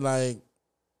said like,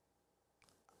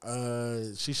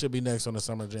 she should be next on the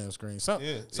Summer Jam screen. Something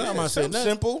I said. something Nothing-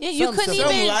 simple. Yeah, you couldn't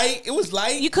Something even. light. It was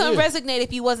light. You couldn't Yeah. resonate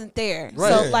if you wasn't there.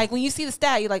 Right. So Yeah. like when you see the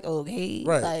stat, you're like, okay,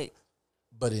 Right. like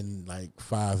But in like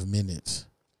 5 minutes,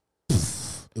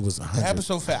 it was The 100.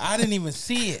 episode fat. I didn't even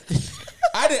see it.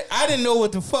 I didn't know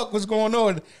what the fuck was going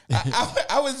on.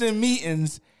 I was in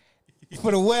meetings for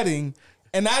the wedding,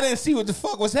 and I didn't see what the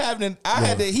fuck was happening. I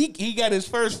had to. He got his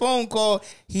first phone call.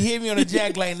 He hit me on the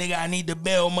jack like, nigga, I need the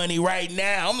bail money right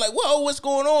now. I'm like, whoa, what's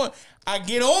going on? I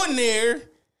get on there.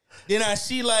 Then I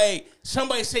see like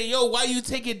somebody say, yo, why you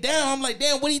take it down? I'm like,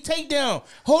 damn, what do you take down?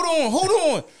 Hold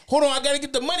on. I gotta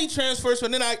get the money transferred. So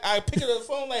then I pick up the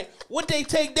phone like, what they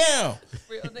take down?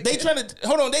 They trying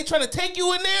to take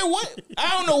you in there? What? I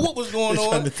don't know what was going They on.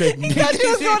 trying to take me. thought you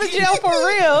was going to jail for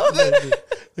real.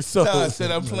 So, Nah, I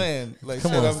said I'm playing. Like,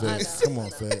 Come said on, I'm, Fat. Come on,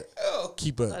 Fat.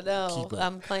 Keep up. I know. Keep up.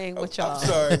 I'm playing with y'all. I'm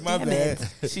sorry, my Damn bad.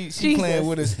 it. She Jesus. playing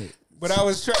with us. But I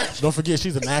was trying. Don't forget,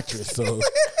 she's an actress, so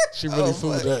she really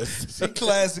fooled us. She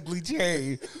classically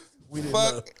changed. We didn't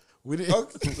Fuck. know. We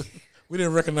didn't. We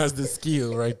didn't recognize the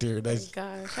skill right there.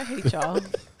 Gosh, I hate y'all.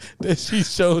 That she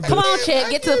showed. Come us. on, Chad,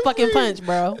 get to the fucking punch,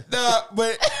 bro. Nah,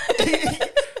 but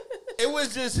it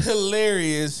was just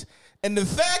hilarious. And the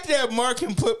fact that Mark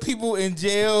can put people in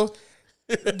jail,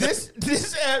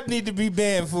 this app need to be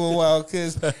banned for a while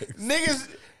because niggas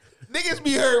Niggas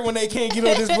be hurt when they can't get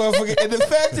on this motherfucker. And the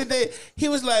fact that he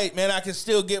was like, man, I can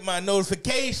still get my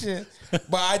notification,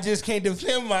 but I just can't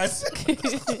defend myself.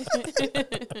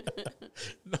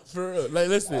 No, for real. Like,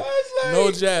 listen,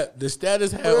 no jab. The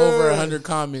status had over 100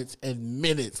 comments in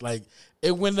minutes. Like,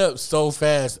 it went up so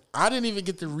fast. I didn't even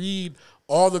get to read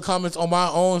all the comments on my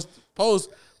own post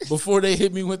before they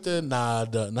hit me with the nah.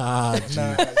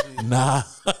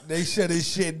 They shut his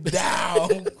shit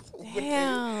down.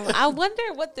 Damn. I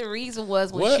wonder what the reason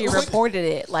was when she reported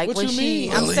it. Like what when you she,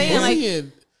 mean? I'm saying like,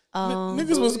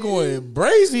 niggas was going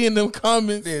brazy in them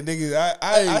comments. Yeah, niggas.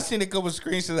 I seen a couple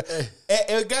screenshots.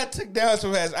 It got took down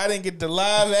so fast. I didn't get the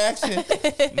live action.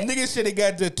 Niggas said it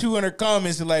got to 200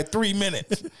 comments in like 3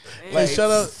 minutes. Like,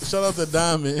 shout out to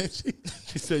Diamond.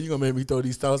 She said, "You gonna make me throw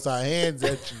these Southside hands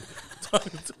at you."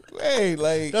 Hey,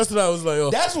 like that's what I was like.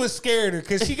 Oh. That's what scared her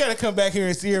because she got to come back here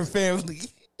and see her family.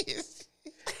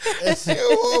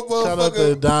 Shout out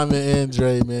to Diamond and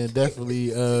Dre, man.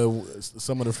 Definitely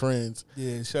some of the friends.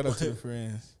 Yeah, shout out to the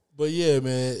friends. But yeah,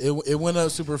 man, it went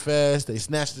up super fast. They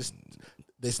snatched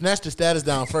the status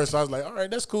down first. So I was like, all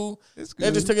right, that's cool.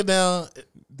 They just took it down.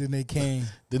 Then they came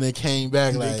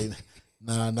back like,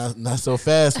 nah, not so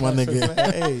fast, my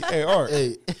nigga. Hey, Art.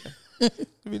 Hey.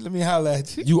 Let me holler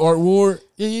at you. You Art Ward?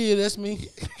 Yeah, that's me.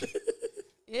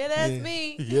 Yeah, that's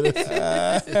me. Yeah,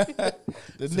 that's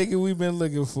the nigga we've been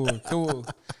looking for.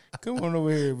 Come on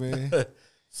over here, man.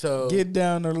 So get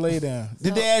down or lay down.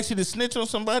 Did they ask you to snitch on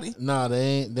somebody? Nah,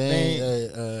 they ain't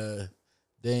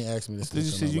asked me to snitch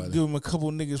on said nobody. you can give them a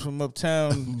couple niggas from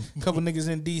uptown, a couple niggas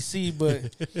in DC,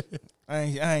 but I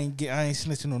ain't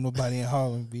snitching on nobody in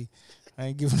Harlem. B. I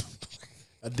ain't giving.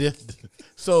 I did.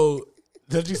 So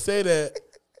did you say that?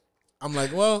 I'm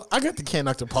like, well, I got the Can't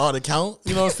Knock the Pod account.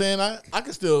 You know what I'm saying? I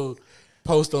can still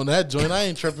post on that joint. I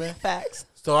ain't tripping. Facts.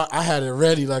 So I had it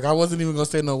ready. Like, I wasn't even going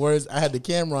to say no words. I had the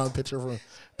Cameron picture from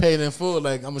Paid in Full.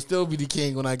 Like, I'm going to still be the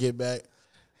king when I get back.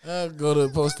 I'll go to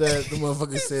post that. The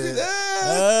motherfucker said,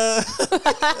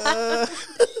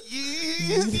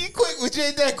 you quick, but you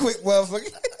ain't that quick,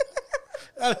 motherfucker.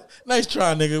 Nice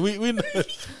try, nigga. We know.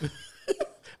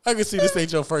 I can see this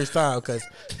ain't your first time because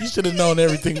you should have known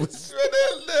everything was.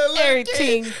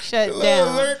 Everything shut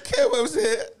down.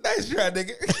 Nice try,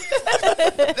 nigga.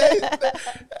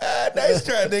 Nice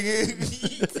try,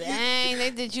 nigga. Dang,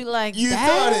 they did you like you that?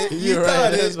 Thought it. You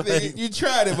thought it. Nigga. You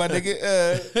tried it, my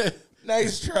nigga.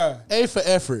 Nice try. A for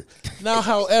effort. Now,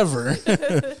 however,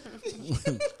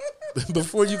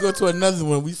 before you go to another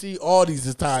one, we see all these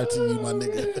is tied to you, my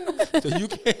nigga. So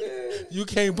you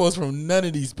can't post from none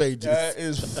of these pages. That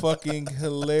is fucking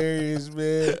hilarious,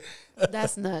 man.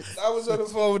 That's nuts. I was on the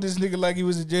phone with this nigga like he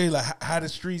was in jail, like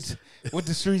what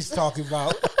the streets talking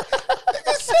about.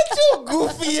 Nigga, shut your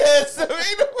goofy ass up.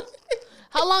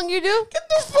 How long you do? Get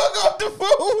the fuck off the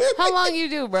phone with me. How long you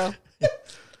do, bro?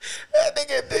 That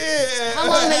nigga did how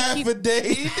long half a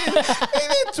day. He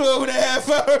did 12 and a half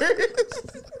hours.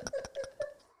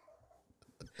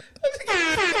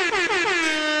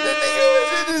 That nigga was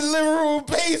in his living room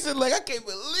pacing like, I can't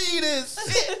believe this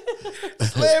shit.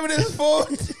 Slamming his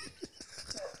phone.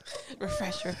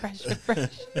 Refresh. Nigga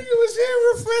was here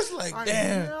refreshed like,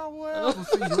 damn. Yeah, well,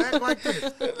 see you act like this.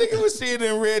 That nigga was seeing it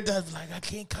in red dots like, I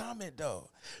can't comment though.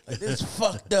 Like, this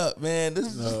fucked up, man.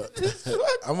 This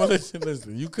I'm gonna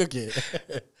listen. You cook it.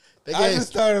 I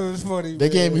just thought it was funny. They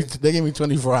gave me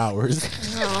 24 hours.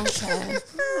 Oh, okay.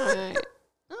 All right.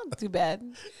 Not too bad.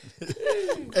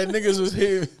 And niggas was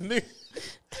hitting.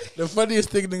 The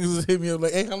funniest thing, niggas was hitting me up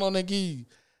like, "Hey, how long they give you?"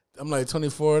 I'm like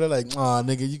 24. They're like, "Aw,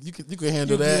 nigga, you can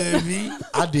handle that." Me?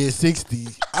 I did 60.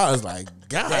 I was like,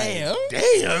 God damn.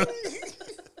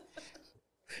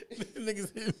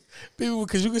 Niggas hit people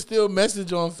because you can still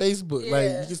message on Facebook. Yeah. Like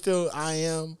you can still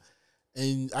IM,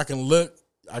 and I can look.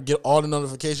 I get all the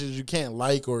notifications. You can't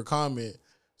like or comment.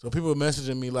 So people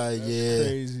messaging me like, that's yeah,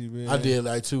 crazy, man. I did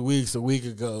like 2 weeks, a week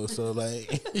ago. So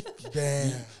like,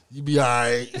 damn, you be all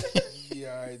right.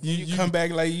 Yeah, all right. You come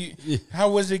back like you. How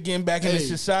was it getting back into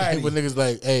society? But niggas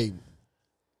like, hey,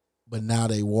 but now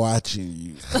they watching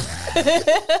you.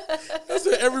 That's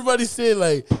what everybody said.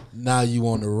 Like, now you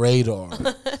on the radar.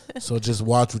 So just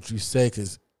watch what you say,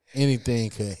 because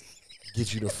anything can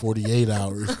get you to 48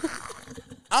 hours.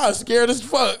 I was scared as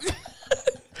fuck.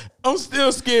 I'm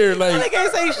still scared. Like, I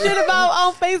can't say shit about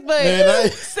on Facebook.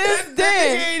 Man, since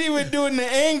then, he ain't even doing the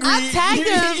angry. I tagged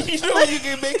him. You know you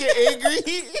can make it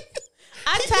angry.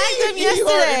 I tagged him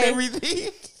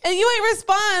yesterday. And you ain't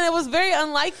respond. It was very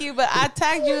unlike you, but I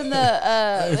tagged you in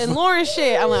the in Lauren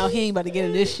shit. I'm like, oh, he ain't about to get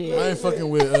in this shit. I ain't fucking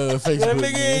with Facebook. That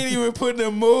nigga ain't even putting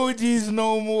emojis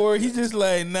no more. He's just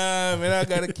like, nah, man, I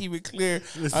gotta keep it clear.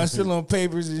 I'm still on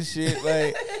papers and shit.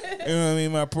 Like, know what I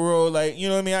mean? My parole, like, you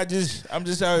know what I mean? I'm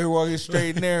just out here walking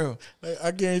straight and narrow. Like,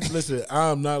 I can't listen.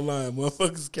 I'm not lying.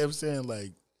 Motherfuckers kept saying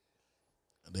like,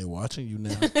 they watching you now.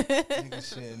 Nigga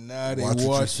said, nah, they Watch what you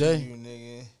watching say. you,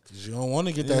 nigga. Cause you don't want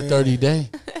to get that 30 day.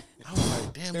 I was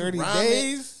like, damn, 30 you rhyming?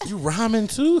 days? You rhyming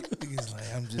too? Niggas like,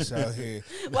 I'm just out here.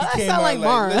 Well, He that came sound out like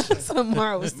Mara. listen, That's what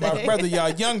Mara was saying. my brother, y'all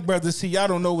young brothers, see, y'all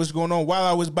don't know what's going on. While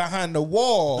I was behind the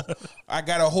wall, I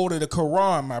got a hold of the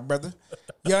Quran, my brother.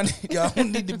 Y'all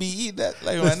don't need to be eating that.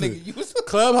 Like, my nigga, you was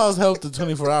Clubhouse helped the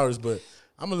 24 hours, but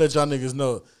I'm gonna let y'all niggas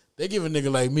know they give a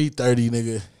nigga like me 30,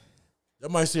 nigga. Y'all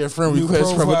might see a friend New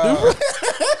request from a profile.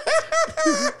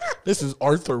 dude. This is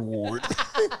Arthur Ward.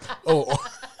 Oh,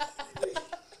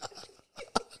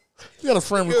 you got a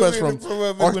friend request from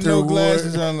Arthur with no Ward.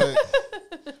 glasses on, like,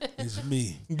 it's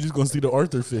me. You just gonna see the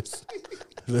Arthur fist.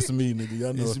 That's me, nigga.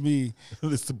 Y'all know It's me.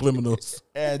 it's subliminals.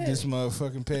 Add this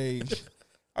motherfucking page.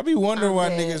 I be wondering why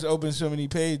niggas open so many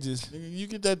pages. Nigga, you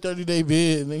get that 30-day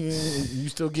bid, nigga, you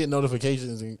still get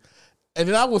notifications, and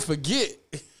then I would forget.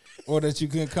 Or that you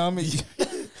couldn't comment.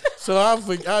 So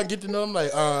I get to know I'm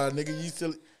like, nigga, you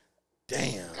still,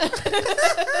 damn,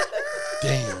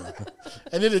 damn,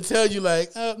 and then it tell you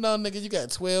like, oh, no, nigga, you got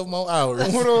 12 more hours.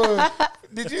 Hold on.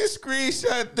 Did you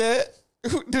screenshot that?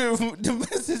 The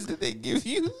message that they give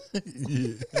you?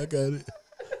 Yeah, I got it.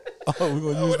 Oh,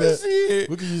 we're I gonna use wanna that. see it.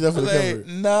 We can use that for the Like,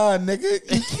 cover. nah,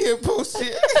 nigga, you can't post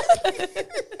it.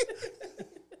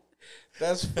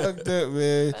 That's fucked up,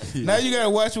 man. Yeah. Now you gotta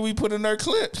watch what we put in our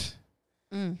clips.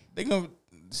 They gonna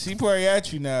see probably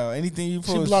at you now. Anything you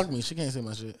post. She blocked me. She can't say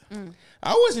my shit.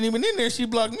 I wasn't even in there. She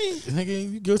blocked me.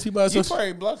 Nigga, you guilty by You association.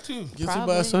 probably blocked too. Guilty by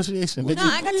Probably. association. No, Nigga.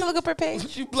 I got to look up her page.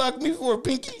 What you blocked me for,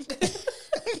 Pinky?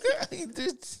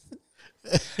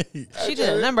 She did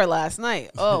a number last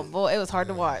night. Oh boy, it was hard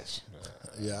to watch.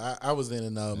 Yeah, I was in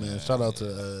and out, man. Shout out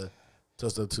to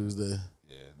Toast Up Tuesday.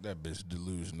 Yeah, that bitch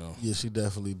delusional. Yeah, she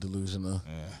definitely delusional.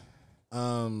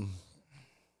 Yeah.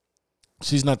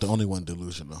 She's not the only one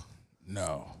delusional.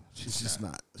 No, She's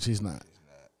not. She's not.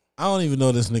 I don't even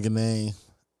know this nigga name,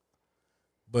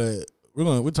 but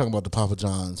we're talking about the Papa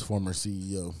John's former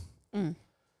CEO.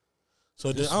 So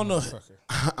I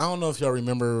don't know if y'all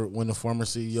remember when the former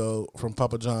CEO from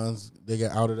Papa John's, they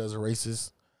got outed as a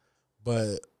racist,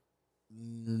 but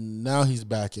now he's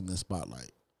back in the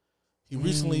spotlight. He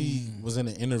recently was in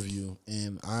an interview,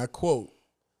 and I quote,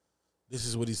 this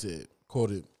is what he said,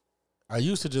 quoted, "I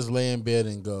used to just lay in bed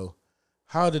and go,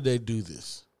 how did they do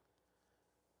this?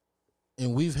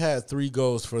 And we've had 3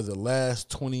 goals for the last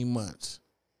 20 months.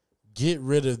 Get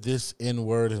rid of this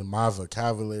N-word in my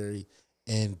vocabulary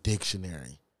and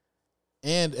dictionary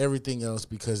and everything else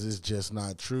because it's just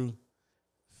not true.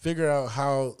 Figure out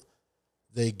how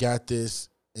they got this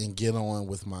and get on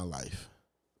with my life.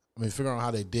 I mean, figure out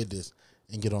how they did this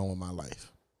and get on with my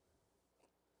life."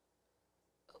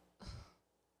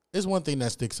 There's one thing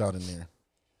that sticks out in there.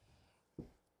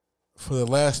 For the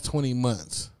last 20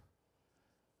 months,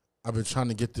 I've been trying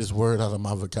to get this word out of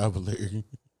my vocabulary.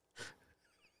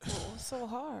 Oh, it's so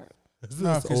hard.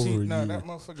 No, It's because over a that year.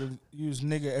 motherfucker use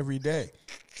nigga every day.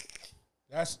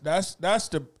 That's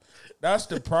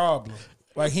the problem.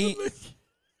 Like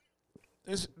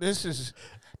this is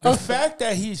the fact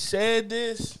that he said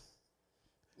this.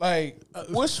 Like,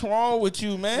 what's wrong with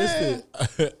you, man?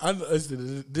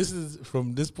 Listen, this is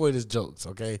from this point is jokes,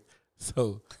 okay?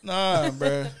 So Nah,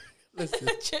 bro. listen,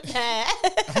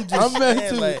 I'm just I'm mad saying,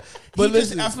 too. like, But I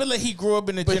listen, feel like he grew up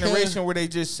in a but him- generation where they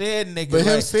just said nigga. but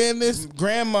him like, saying this,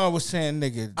 grandma was saying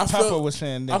nigga. I Papa feel- was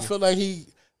saying nigga.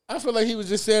 I feel like he was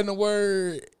just saying the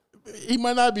word. He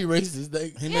might not be racist.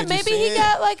 Like, He Yeah, may just maybe say he it.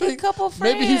 got like a couple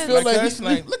friends. maybe he feel like, like that's he-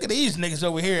 like, look at these niggas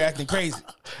over here acting crazy.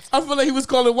 I feel like he was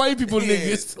calling white people Yeah.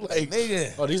 niggas. Like,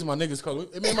 Nigga. oh, these my niggas calling.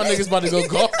 It made my niggas about to go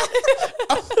golf.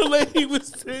 I feel like he was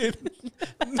saying,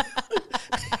 No,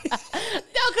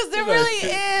 because there really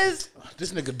is.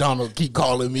 this nigga Donald keep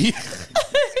calling me.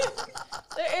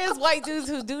 There is white dudes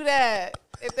who do that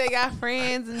if they got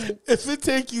friends and If it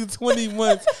take you 20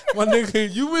 months, my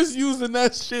nigga, you was using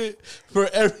that shit for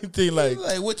everything. Like,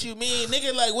 Like, what you mean,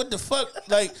 nigga? Like, what the fuck?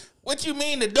 Like, what you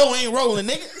mean the dough ain't rolling,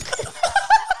 nigga?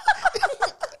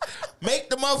 Make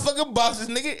the motherfucking boxes,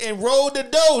 nigga, and roll the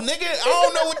dough, nigga. I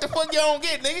don't know what the fuck y'all don't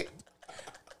get, nigga.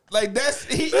 Like,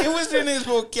 it was in his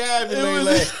vocabulary. It was-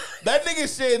 Like, that nigga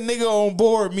said nigga on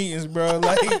board meetings, bro.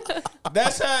 Like,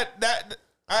 that's how that.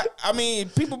 I mean,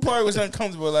 people probably was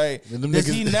uncomfortable. Like, And them does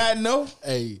niggas- he not know?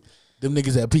 hey, them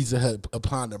niggas at Pizza Hut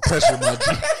applying the pressure, my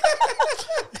G.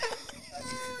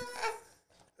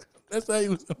 That's how he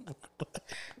was.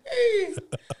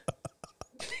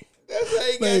 That's how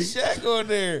he got Shaq on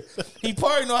there. He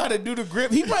probably know how to do the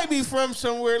grip. He might be from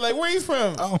somewhere. Like, where you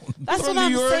from? That's from what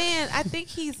I'm New York? saying. I think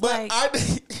he's like.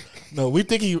 No, we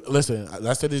think he. Listen,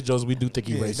 I said this, Jones. We do think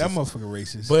he racist. That motherfucker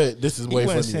racist. But this is way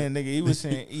funnier. He wasn't saying nigga. He was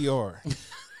saying ER.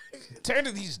 Tired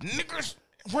of these niggers.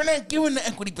 We're not giving the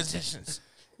equity positions.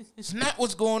 It's not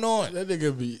what's going on. That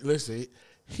nigga be listen.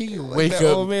 He Like wake that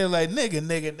up. old man like nigga.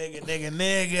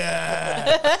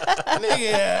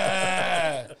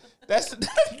 That's how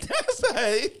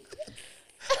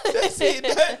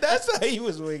that's how he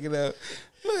was waking up.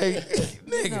 Like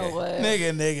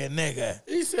nigga.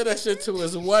 He said that shit to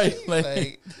his wife.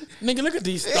 Like nigga, look at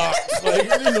these stocks. Like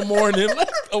in the morning, like,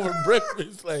 over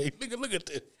breakfast. Like nigga, look at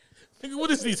this. Nigga,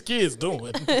 what is these kids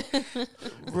doing?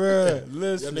 Bruh,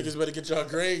 listen. Y'all niggas better get y'all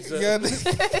grades up.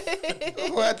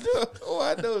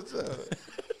 I know so.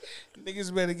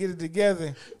 Niggas better get it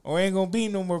together or ain't gonna be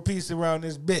no more peace around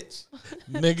this bitch.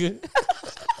 Nigga.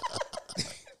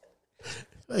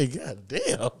 Like,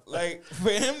 goddamn. Like,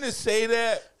 for him to say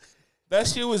that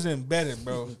shit was embedded,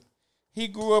 bro. He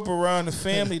grew up around a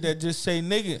family that just say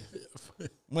nigga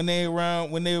when they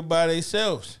were by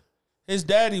themselves. His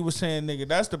daddy was saying nigga.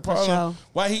 That's the problem.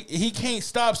 Why he can't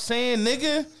stop saying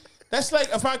nigga? That's like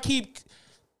if I keep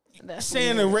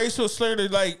saying the racial slur to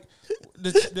like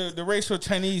the racial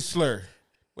Chinese slur.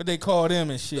 What they call them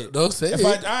and shit. Don't say if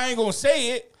it. I ain't gonna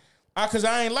say it. Cause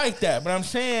I ain't like that, but I'm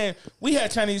saying we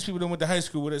had Chinese people that went to high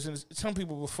school with us, and some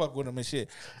people would fuck with them and shit.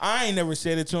 I ain't never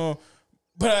said it to them,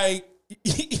 but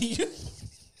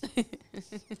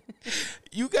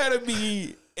you gotta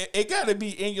be. It gotta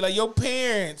be in you. Like your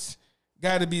parents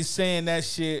gotta be saying that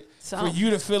shit for you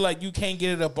to feel like you can't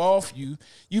get it up off you.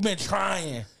 You've been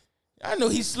trying. I know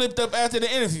he slipped up after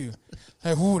the interview.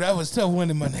 Like, ooh, that was tough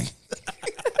winning, my nigga.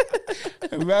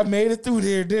 I made it through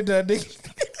there, didn't I, nigga?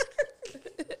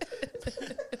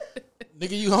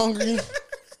 Nigga, you hungry? You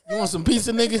want some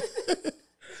pizza, nigga?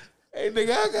 Hey,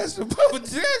 nigga, I got some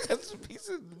pizza. I got some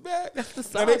pizza in the back. No,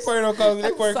 they probably don't call it. They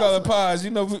probably call it pies.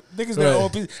 You know, niggas that own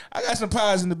pizza. I got some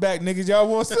pies in the back, niggas. Y'all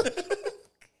want some?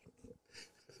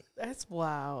 That's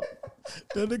wild.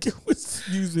 That nigga was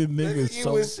using niggas. He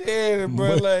was saying,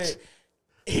 bro, like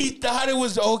he thought it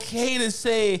was okay to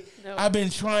say, I've been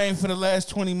trying for the last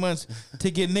 20 months to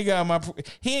get nigga out of my.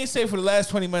 He ain't say for the last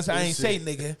 20 months. I ain't say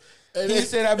nigga. He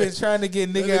said I've been trying to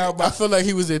get nigga out. I feel like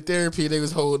he was in therapy. They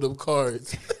was holding them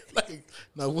cards. Like,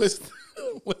 now what's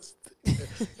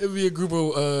it'd be a group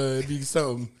of it'd be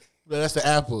something. That's the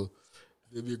apple.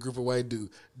 It'd be a group of white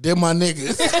dudes. They're my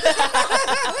niggas.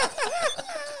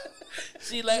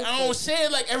 See, like I don't say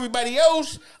it like everybody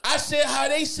else. I say how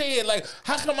they say it. Like,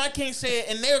 how come I can't say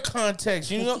it in their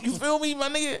context? You know, you feel me, my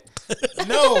nigga?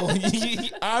 No,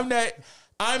 I'm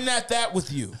not that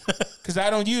with you, because I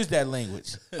don't use that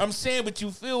language. I'm saying, but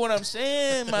you feel what I'm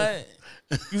saying, man.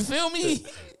 You feel me?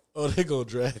 Oh, they gonna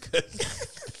drag us.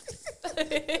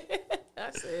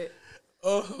 That's it.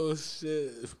 Oh,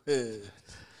 shit, man.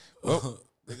 Oh,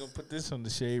 they gonna put this on the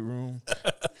shade room.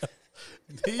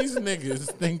 These niggas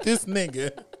think this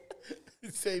nigga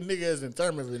say nigga as in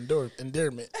term of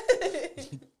endearment.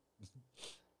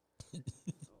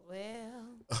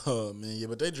 Well. Oh, man, yeah,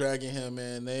 but they dragging him,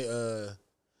 man. They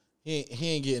he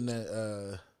ain't getting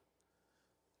that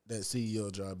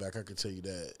CEO job back. I can tell you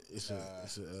that. It's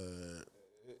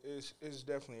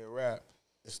definitely a wrap.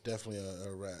 It's definitely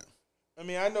a wrap. I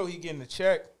mean, I know he getting a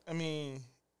check. I mean,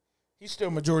 he's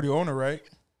still majority owner, right?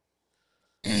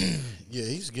 Yeah,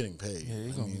 he's getting paid. Yeah,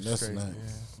 he's gonna be that's straight. not. Yeah.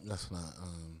 That's not.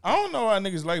 I don't know why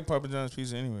niggas like Papa John's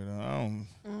pizza anyway. Though I'm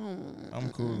cool.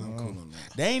 I'm cool on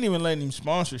that. They ain't even letting him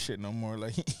sponsor shit no more.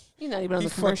 Like He's not even on he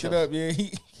the fucked commercials. it up. Yeah,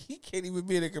 he can't even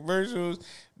be in the commercials.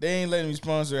 They ain't letting me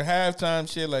sponsor halftime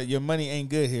shit. Like your money ain't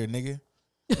good here, nigga.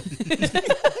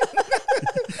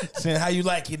 Saying how you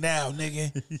like it now,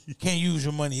 nigga. Can't use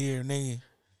your money here, nigga.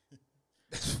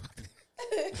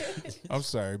 I'm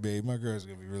sorry, babe. My girl's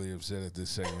gonna be really upset at this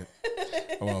segment.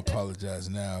 I want to apologize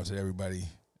now to everybody.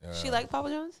 She like Papa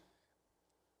John's?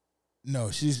 No,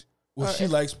 she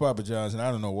likes Papa John's, and I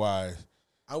don't know why.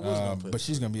 I was, but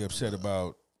she's gonna be upset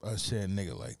about us saying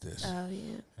nigga like this. Oh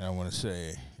yeah. And I want to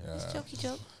say, It's jokey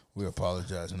joke. we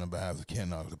apologize on behalf of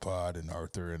Ken of the pod and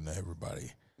Arthur and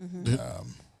everybody. Mm-hmm.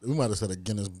 We might have set a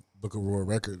Guinness Book of World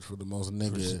Records for the most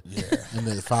nigga in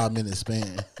the 5-minute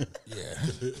span. Yeah.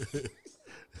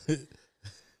 What's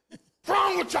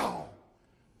wrong with y'all?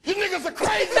 You niggas are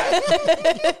crazy.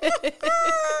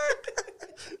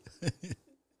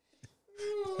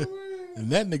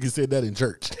 And that nigga said that in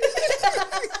church.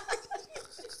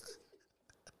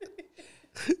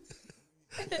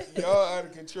 Y'all out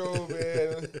of control,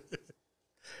 man.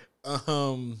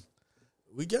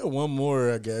 We got one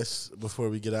more, I guess, before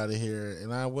we get out of here,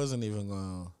 and I wasn't even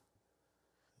going.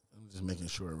 I'm just making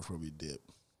sure before we dip.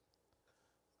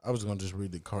 I was gonna just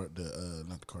read not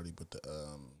the Cardi, but the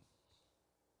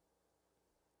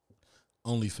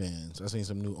OnlyFans. I seen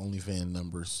some new OnlyFans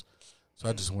numbers, so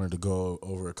I just wanted to go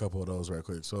over a couple of those right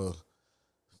quick. So,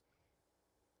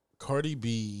 Cardi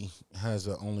B has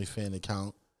an OnlyFans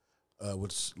account,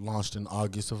 which launched in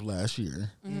August of last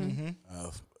year. Mm-hmm.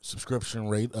 Subscription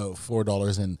rate of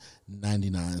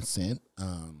 $4.99,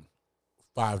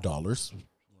 $5.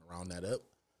 Round that up.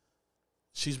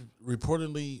 She's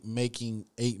reportedly making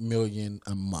 $8 million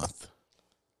a month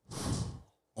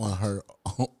on her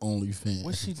OnlyFans.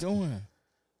 What's she doing?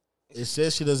 It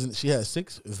says she doesn't. She has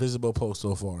 6 visible posts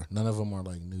so far. None of them are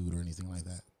like nude or anything like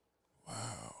that.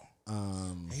 Wow.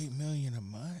 $8 million a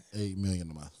month. $8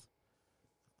 million a month.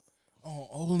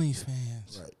 On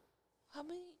OnlyFans. Right. How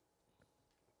many?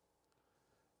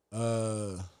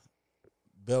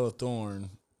 Bella Thorne,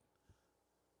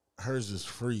 hers is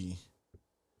free,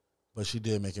 but she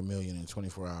did make $1 million in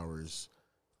 24 hours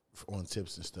on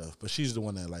tips and stuff. But she's the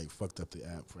one that like fucked up the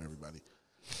app for everybody.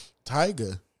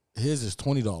 Tyga, his is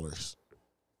 $20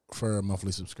 for a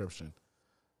monthly subscription.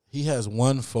 He has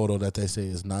one photo that they say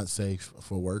is not safe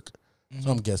for work,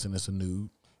 so I'm guessing it's a nude.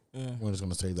 Yeah. We're just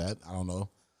gonna say that. I don't know.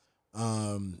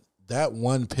 That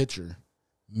one picture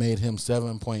made him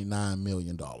 $7.9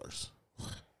 million.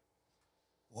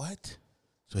 What?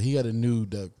 So he got a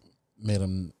nude that made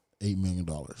him $8 million.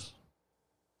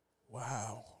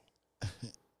 Wow.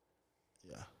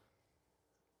 Yeah.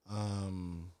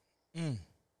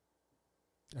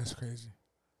 That's crazy.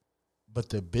 But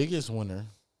the biggest winner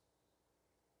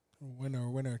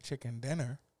Winner, chicken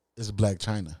dinner. is Black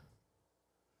China,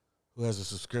 who has a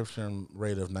subscription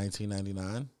rate of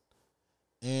 $19.99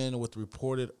 and with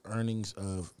reported earnings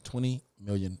of $20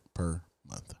 million per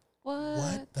month.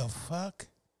 What the fuck?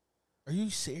 Are you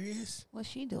serious? What's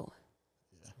she doing?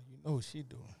 You know what she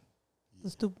doing.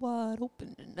 It's the wide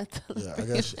open. And that's Yeah,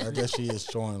 I guess she is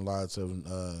showing lots of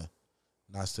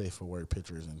not safe for work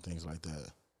pictures and things like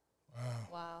that.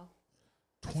 Wow.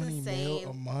 20 mil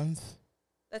a month?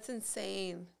 That's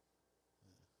insane.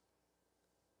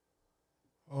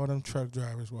 All them truck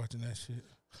drivers watching that shit.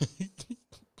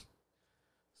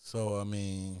 So I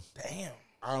mean, damn.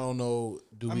 I don't know.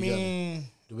 Do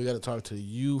we got to talk to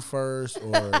you first,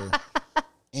 or?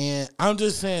 And I'm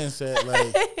just saying, Seth,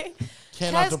 like,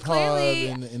 Out the Pod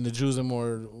and the Jews and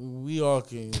more, we all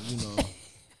can, you know.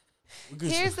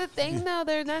 Here's the thing, though.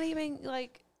 They're not even,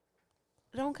 like,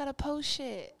 don't got to post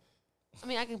shit. I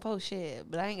mean, I can post shit,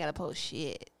 but I ain't got to post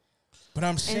shit. But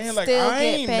I'm saying, like, still I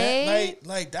ain't paid?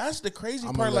 like that's the crazy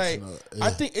I'm part. gonna let Like, you know. Yeah.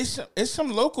 I think it's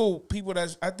some local people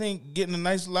that's I think getting a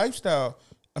nice lifestyle.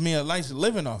 I mean, a nice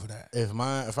living off of that.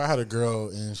 If I had a girl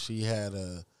and she had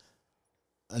a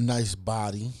nice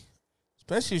body,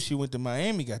 especially if she went to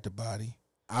Miami, got the body,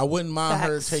 I wouldn't mind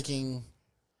her taking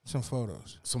some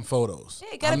photos.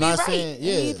 Yeah, it gotta I'm be not right. saying, I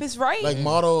mean, if it's right. like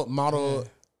model,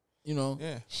 you know,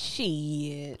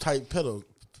 shit, tight pillow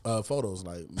photos,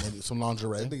 like maybe some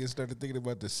lingerie. I think I started thinking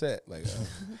about the set. Like,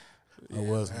 I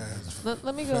was.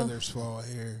 Let me go. Feathers fall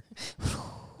here.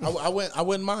 I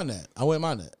wouldn't mind that. I wouldn't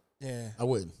mind that. Yeah, I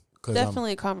wouldn't.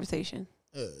 Definitely a conversation.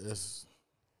 Yeah,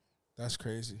 that's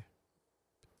crazy.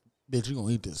 Bitch, you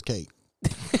gonna eat this cake?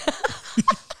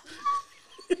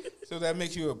 So that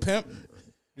makes you a pimp?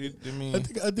 I mean, I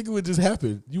think it would just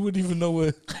happen. You wouldn't even know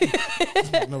what.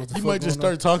 You might just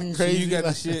start talking crazy. So you got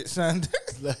like, the shit, son.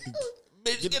 Like,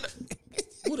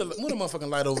 move the motherfucking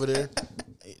light over there.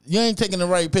 You ain't taking the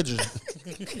right pictures.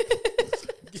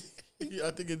 I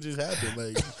think it just happened.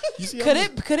 Like, you see,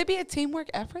 Could it be a teamwork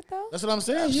effort though? That's what I'm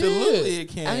saying. Absolutely, Yeah. it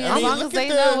can. I mean, as long as they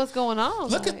know what's going on.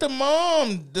 Look at the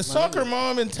mom, the soccer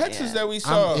mom in Texas that we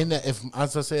saw. I'm in that. If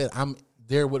as I said, I'm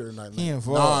there with her. Like, He nah,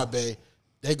 involved. babe,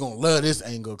 they gonna love this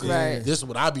angle because this is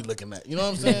what I be looking at. You know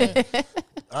what I'm saying?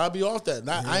 I'll be off that.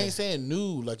 I ain't saying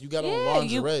nude. Like you got on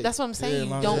lingerie. That's what I'm saying.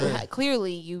 Yeah, you don't lingerie.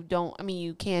 clearly you don't. I mean,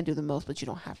 you can do the most, but you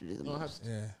don't have to do the most.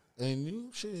 And you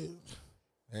shit.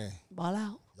 Yeah. Ball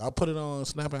out. I'll put it on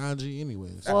Snap and IG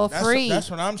anyways. Well, free. That's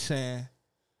what I'm saying.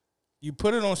 You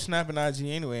put it on Snap and IG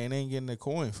anyway and ain't getting a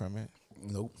coin from it.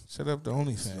 Nope. Set up the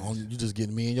OnlyFans. You just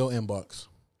getting me in your inbox.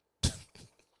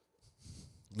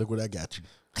 Look what I got you.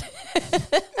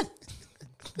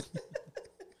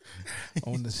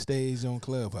 On the stage on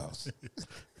Clubhouse.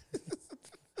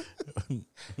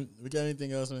 We got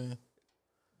anything else, man?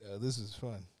 This is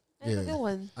fun. That's a good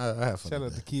one. I have fun. Shout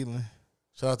out to Keelan.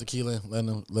 Shout out to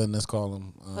Keelan, letting us call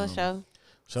him. For sure.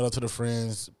 Shout out to the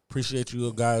friends. Appreciate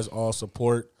you guys all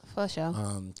support. For sure.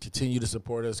 Continue to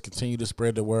support us. Continue to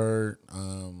spread the word.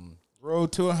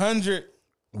 Road to 100.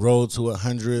 Road to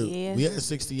 100. Yeah. We had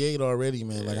 68 already,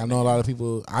 man. Like I know a lot of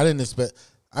people. I did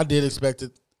expect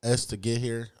us to get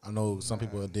here. I know some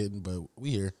people didn't, but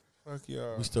we here. Fuck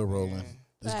y'all. We still rolling.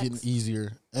 It's Facts. getting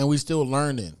easier, and we still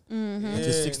learning. Mm-hmm. Like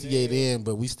it's 68 in,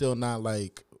 but we still not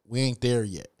like we ain't there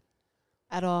yet.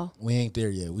 At all. We ain't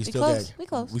there yet. We still close. got We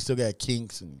close. We still got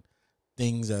kinks and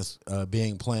things that's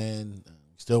being planned.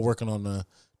 Still working on the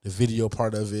video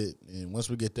part of it, and once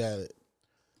we get that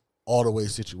all the way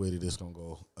situated, it's gonna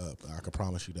go up. I can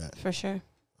promise you that. For sure.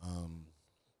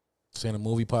 Saying a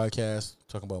movie podcast,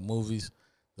 talking about movies.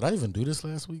 Did I even do this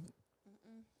last week?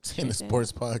 Saying a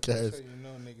sports podcast. So you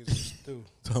know niggas is through.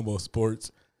 Talking about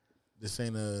sports. This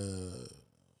ain't a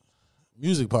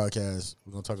music podcast.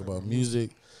 We're gonna talk about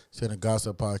music. This ain't a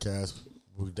gossip podcast.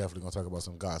 We're definitely gonna talk about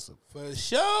some gossip. For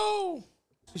sure.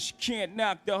 She can't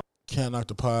knock the. Can't Knock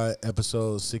the Pod,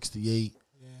 episode 68,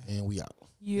 and we out.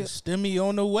 Yeah. Stimmy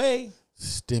on the way.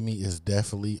 Stimmy is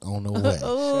definitely on the way. Shout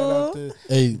out to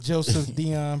Hey, Joseph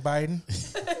Dion Biden.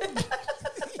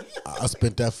 I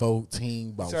spent that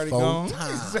 14 about It's 4 already gone.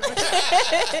 times.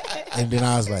 And then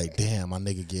I was like, damn, my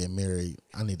nigga getting married.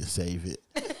 I need to save it.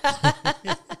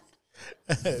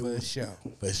 For sure.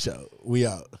 For sure. We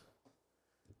out.